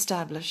shall be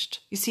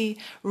established. You see,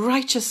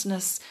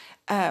 righteousness,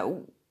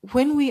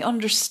 when we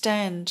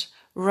understand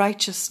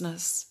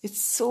righteousness, it's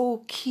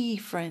so key,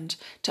 friend,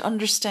 to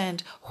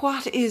understand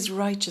what is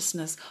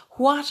righteousness.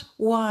 What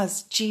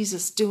was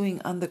Jesus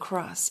doing on the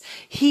cross?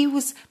 He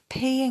was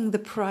paying the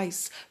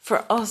price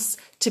for us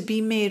to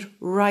be made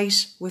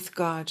right with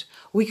God.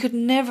 We could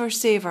never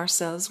save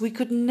ourselves. We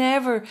could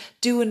never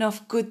do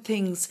enough good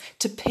things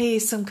to pay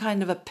some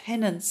kind of a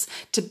penance,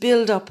 to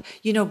build up,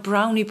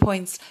 brownie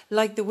points,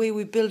 like the way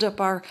we build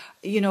up our,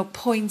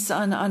 points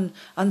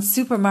on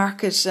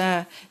supermarket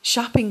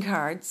shopping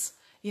cards.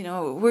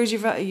 Where's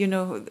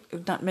your,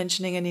 not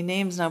mentioning any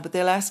names now, but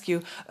they'll ask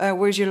you,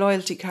 where's your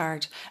loyalty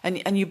card?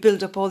 And you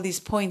build up all these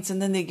points,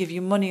 and then they give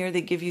you money or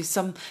they give you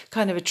some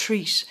kind of a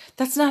treat.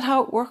 That's not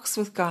how it works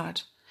with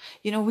God.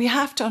 We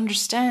have to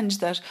understand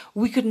that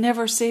we could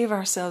never save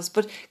ourselves,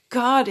 but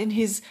God, in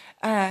his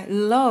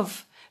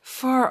love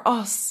for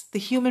us, the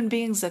human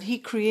beings that he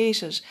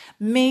created,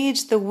 made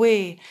the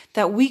way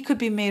that we could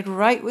be made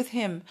right with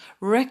him,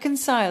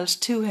 reconciled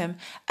to him,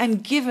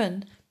 and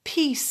given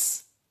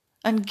peace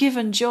and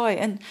given joy.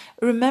 And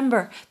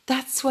remember,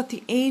 that's what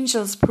the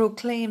angels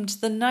proclaimed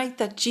the night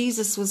that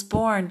Jesus was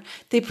born.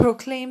 They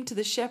proclaimed to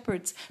the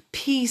shepherds,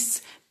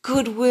 peace,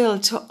 goodwill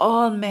to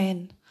all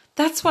men.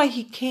 That's why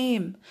he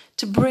came,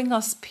 to bring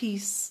us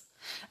peace.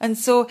 And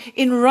so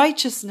in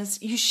righteousness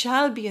you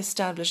shall be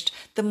established.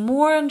 The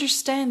more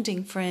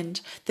understanding,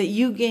 friend, that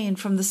you gain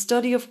from the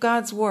study of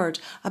God's word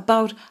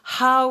about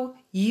how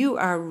you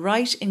are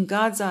right in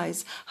God's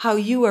eyes, how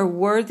you are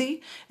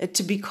worthy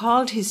to be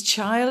called his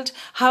child,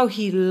 how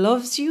he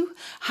loves you,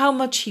 how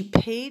much he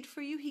paid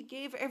for you. He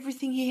gave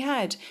everything he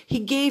had. He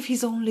gave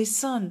his only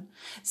son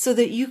so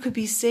that you could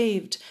be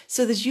saved,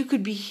 so that you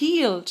could be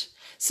healed,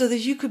 so that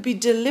you could be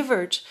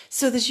delivered,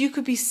 so that you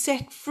could be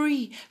set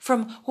free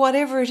from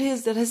whatever it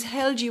is that has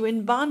held you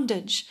in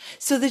bondage,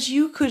 so that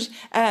you could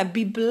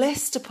be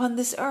blessed upon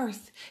this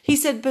earth. He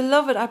said,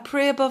 beloved, I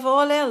pray above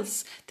all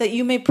else that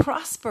you may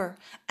prosper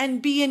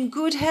and be in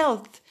good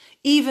health,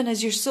 even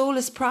as your soul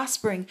is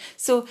prospering.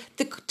 So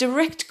the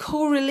direct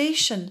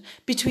correlation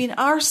between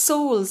our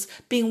souls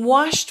being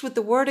washed with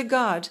the word of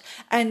God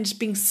and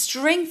being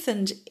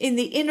strengthened in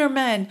the inner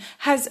man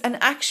has an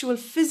actual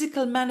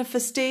physical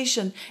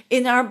manifestation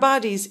in our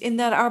bodies, in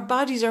that our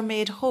bodies are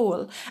made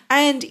whole,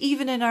 and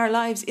even in our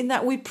lives, in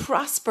that we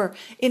prosper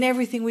in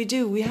everything we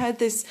do. We had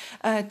this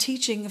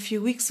teaching a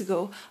few weeks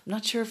ago. I'm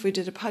not sure if we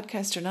did a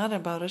podcast or not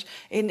about it.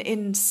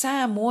 In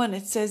Psalm 1,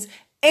 it says,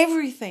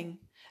 everything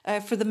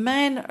for the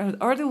man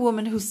or the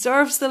woman who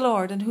serves the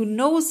Lord and who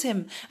knows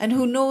him and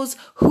who knows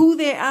who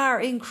they are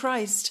in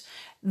Christ,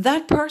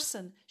 that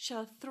person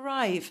shall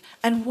thrive,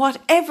 and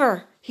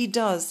whatever he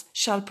does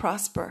shall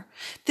prosper.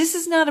 This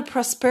is not a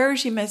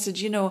prosperity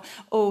message,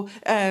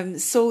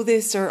 sow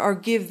this or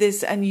give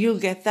this and you'll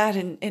get that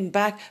in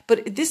back.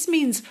 But this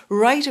means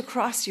right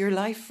across your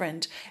life,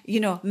 friend.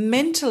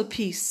 Mental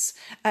peace,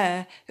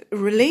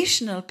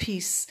 relational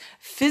peace,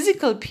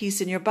 physical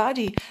peace in your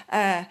body,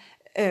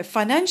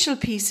 financial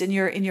peace in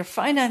your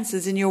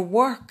finances, in your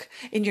work,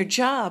 in your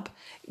job.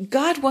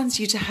 God wants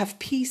you to have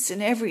peace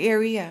in every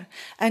area.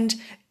 And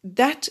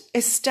that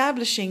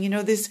establishing,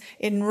 this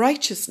in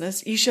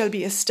righteousness, you shall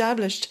be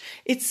established.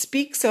 It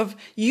speaks of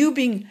you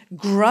being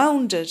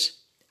grounded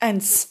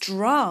and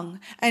strong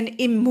and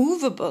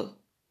immovable.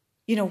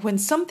 when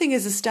something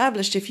is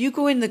established, if you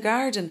go in the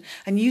garden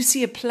and you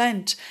see a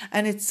plant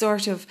and it's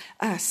sort of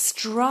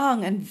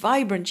strong and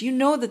vibrant, you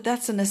know that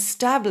that's an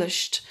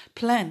established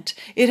plant.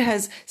 It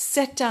has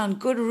set down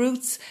good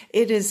roots,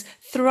 it is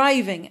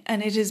thriving,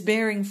 and it is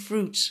bearing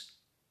fruit.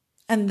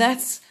 And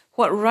that's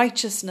what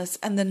righteousness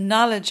and the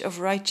knowledge of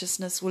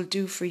righteousness will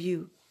do for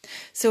you.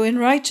 So in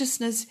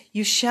righteousness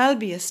you shall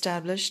be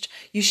established,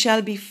 you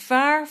shall be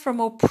far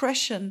from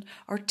oppression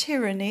or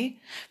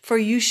tyranny, for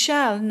you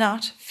shall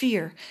not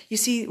fear. You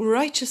see,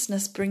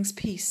 righteousness brings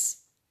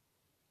peace.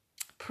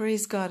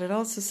 Praise God. It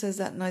also says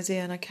that in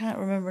Isaiah, and I can't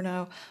remember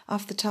now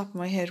off the top of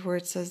my head where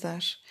it says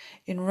that.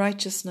 In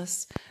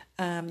righteousness,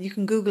 you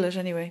can Google it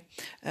anyway.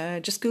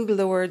 Just Google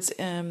the words,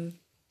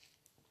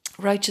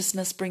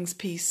 righteousness brings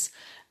peace,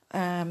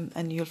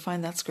 and you'll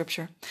find that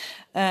scripture.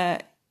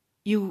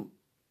 You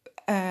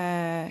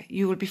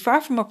will be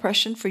far from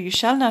oppression, for you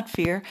shall not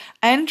fear,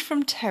 and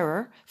from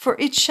terror, for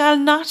it shall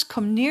not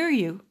come near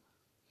you.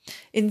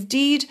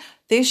 Indeed,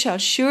 they shall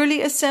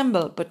surely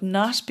assemble, but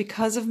not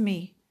because of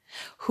me.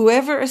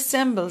 Whoever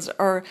assembles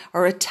or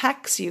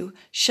attacks you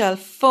shall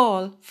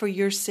fall for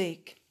your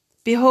sake.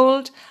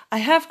 Behold, I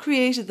have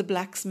created the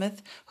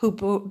blacksmith who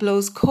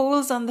blows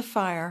coals on the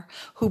fire,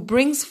 who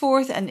brings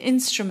forth an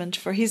instrument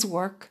for his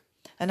work,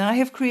 and I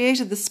have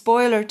created the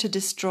spoiler to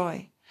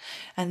destroy.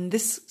 And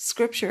this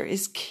scripture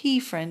is key,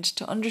 friend,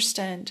 to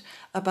understand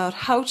about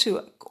how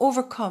to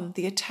overcome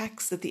the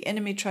attacks that the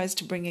enemy tries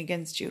to bring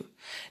against you.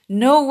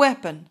 No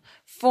weapon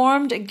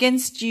formed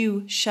against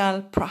you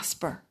shall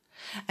prosper,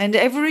 and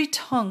every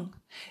tongue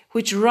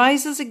which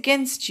rises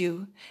against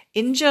you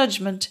in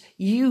judgment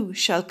you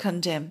shall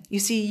condemn. You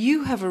see,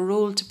 you have a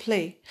role to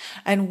play.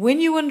 And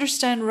when you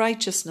understand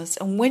righteousness,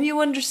 and when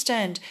you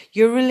understand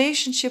your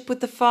relationship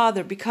with the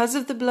Father because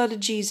of the blood of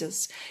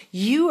Jesus,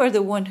 you are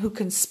the one who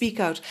can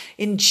speak out.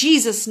 In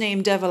Jesus'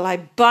 name, devil, I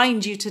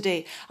bind you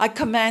today. I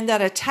command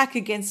that attack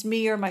against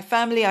me or my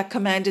family. I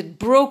command it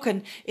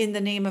broken in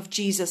the name of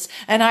Jesus.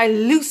 And I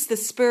loose the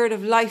spirit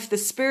of life, the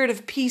spirit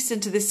of peace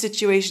into this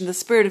situation, the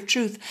spirit of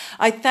truth.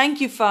 I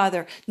thank you,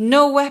 Father.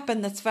 No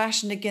weapon that's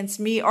fashioned against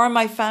me or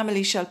my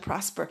family shall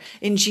prosper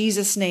in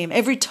Jesus' name.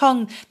 Every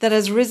tongue that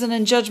has risen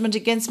in judgment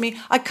against me,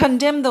 I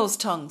condemn those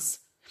tongues.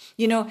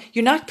 You're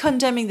not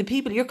condemning the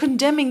people, you're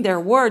condemning their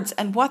words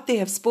and what they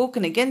have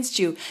spoken against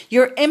you.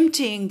 You're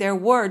emptying their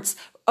words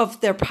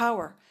of their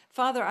power.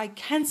 Father, I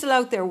cancel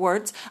out their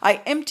words, I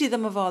empty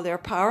them of all their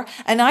power,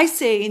 and I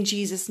say in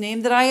Jesus'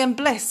 name that I am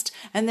blessed.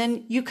 And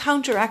then you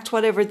counteract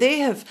whatever they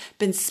have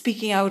been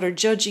speaking out or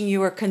judging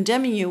you or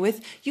condemning you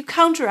with. You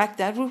counteract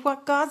that with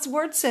what God's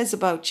word says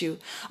about you,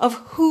 of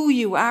who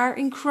you are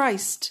in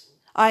Christ.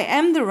 I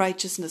am the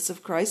righteousness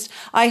of Christ.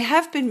 I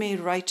have been made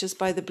righteous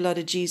by the blood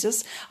of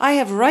Jesus. I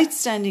have right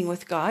standing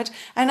with God,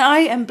 and I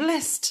am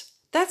blessed.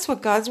 That's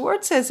what God's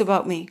word says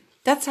about me.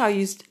 That's how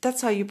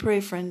you pray,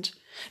 friend.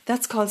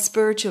 That's called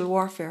spiritual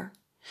warfare.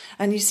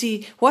 And you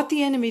see, what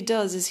the enemy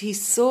does is he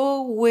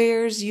so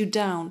wears you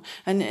down.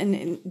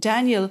 And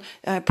Daniel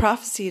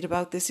prophesied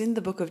about this in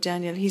the book of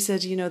Daniel. He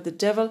said, the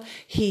devil,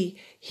 he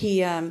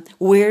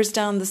wears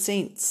down the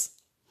saints.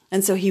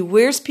 And so he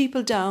wears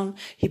people down,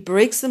 he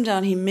breaks them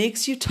down, he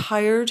makes you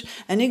tired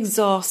and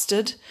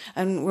exhausted.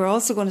 And we're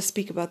also going to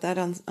speak about that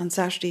on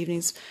Saturday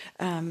evening's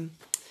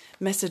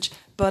message.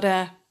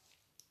 But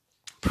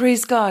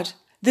praise God.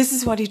 This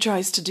is what he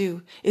tries to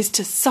do, is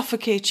to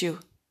suffocate you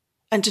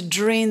and to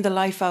drain the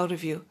life out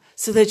of you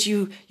so that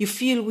you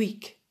feel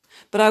weak.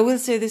 But I will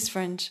say this,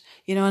 friend,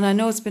 and I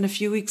know it's been a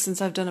few weeks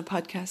since I've done a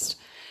podcast.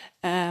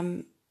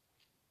 I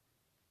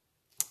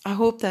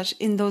hope that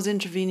in those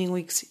intervening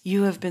weeks,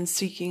 you have been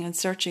seeking and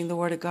searching the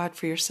Word of God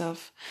for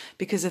yourself.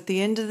 Because at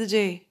the end of the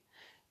day,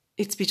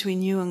 it's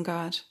between you and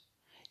God.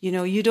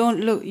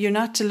 You're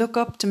not to look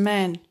up to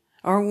man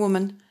or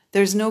woman.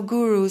 There's no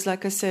gurus,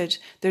 like I said.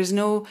 There's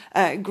no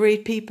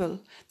great people.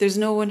 There's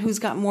no one who's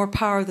got more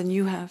power than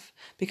you have.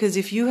 Because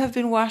if you have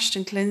been washed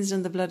and cleansed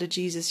in the blood of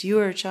Jesus, you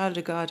are a child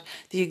of God,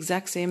 the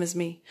exact same as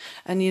me.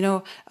 And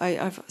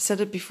I've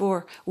said it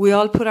before, we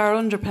all put our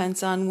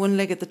underpants on one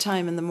leg at a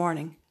time in the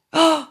morning.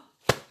 Oh,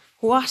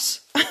 what?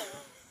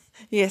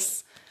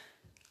 Yes,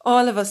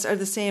 all of us are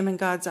the same in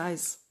God's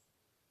eyes.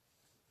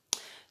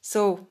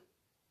 So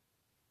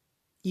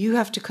you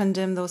have to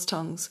condemn those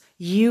tongues.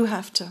 You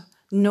have to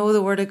know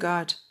the word of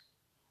God,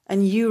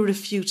 and you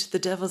refute the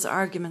devil's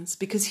arguments,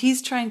 because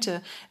he's trying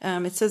to,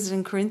 it says it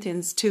in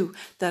Corinthians 2,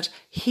 that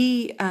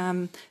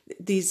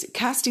these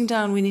casting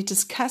down, we need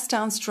to cast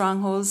down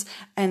strongholds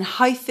and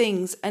high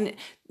things and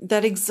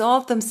that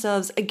exalt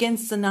themselves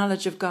against the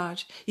knowledge of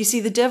God. You see,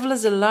 the devil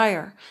is a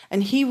liar,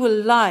 and he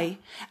will lie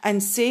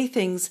and say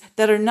things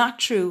that are not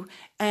true,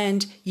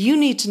 and you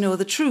need to know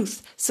the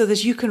truth so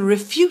that you can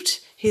refute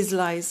his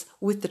lies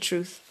with the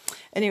truth.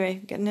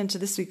 Anyway, getting into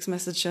this week's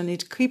message, I need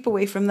to keep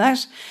away from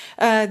that.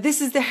 This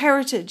is the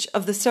heritage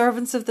of the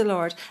servants of the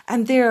Lord,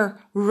 and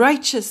their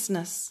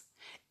righteousness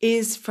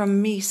is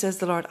from me, says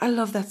the Lord. I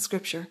love that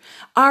scripture.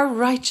 Our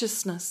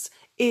righteousness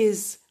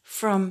is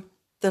from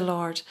the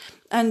Lord.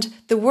 And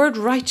the word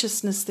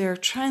righteousness there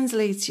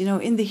translates,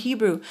 in the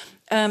Hebrew,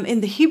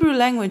 in the Hebrew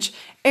language,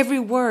 every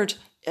word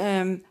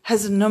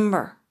has a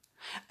number.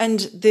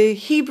 And the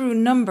Hebrew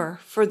number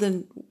for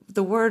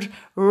the word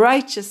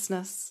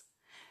righteousness,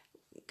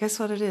 guess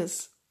what it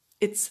is?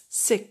 It's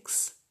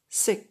 6,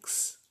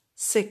 6,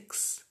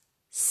 6,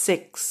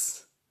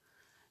 6.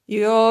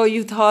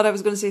 You thought I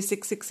was going to say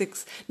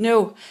 666.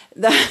 No,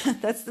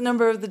 that's the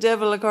number of the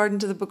devil according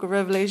to the book of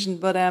Revelation,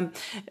 but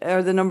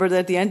or the number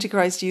that the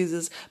Antichrist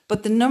uses.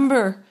 But the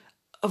number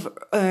of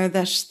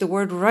that the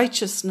word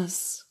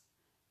righteousness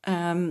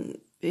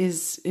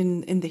is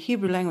in the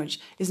Hebrew language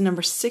is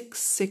number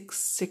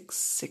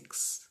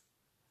 6666.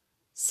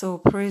 So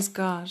praise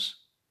God,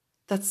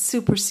 that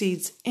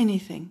supersedes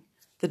anything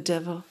the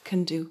devil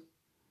can do.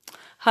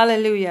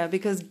 Hallelujah,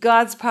 because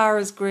God's power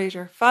is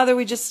greater. Father,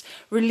 we just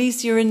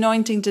release your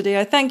anointing today.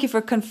 I thank you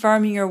for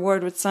confirming your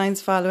word with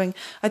signs following.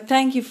 I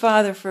thank you,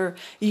 Father, for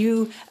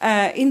you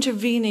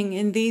intervening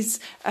in these,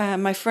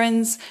 my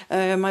friends,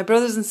 my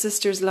brothers and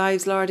sisters'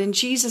 lives, Lord, in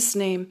Jesus'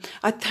 name.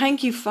 I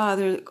thank you,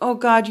 Father. Oh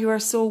God, you are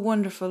so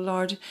wonderful,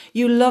 Lord.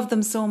 You love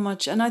them so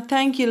much. And I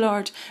thank you,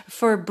 Lord,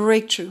 for a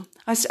breakthrough.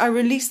 I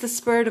release the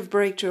spirit of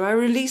breakthrough. I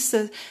release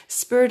the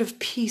spirit of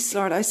peace,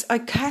 Lord. I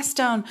cast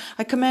down,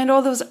 I command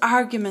all those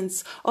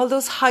arguments, all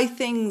those high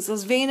things,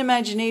 those vain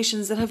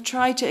imaginations that have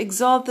tried to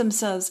exalt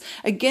themselves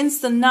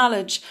against the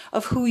knowledge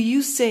of who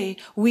you say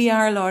we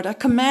are, Lord. I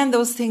command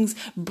those things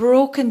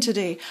broken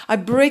today. I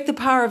break the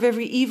power of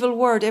every evil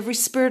word, every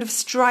spirit of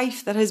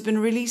strife that has been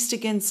released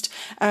against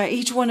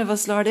each one of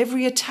us, Lord.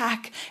 Every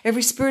attack,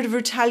 every spirit of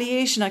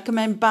retaliation, I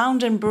command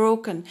bound and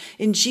broken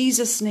in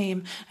Jesus'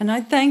 name. And I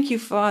thank you,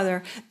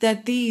 Father,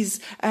 that these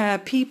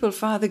people,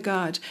 Father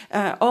God,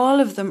 all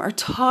of them are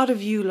taught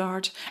of you,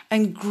 Lord,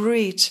 and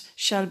great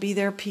shall be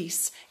their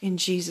peace in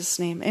Jesus'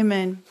 name.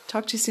 Amen.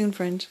 Talk to you soon,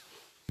 friend.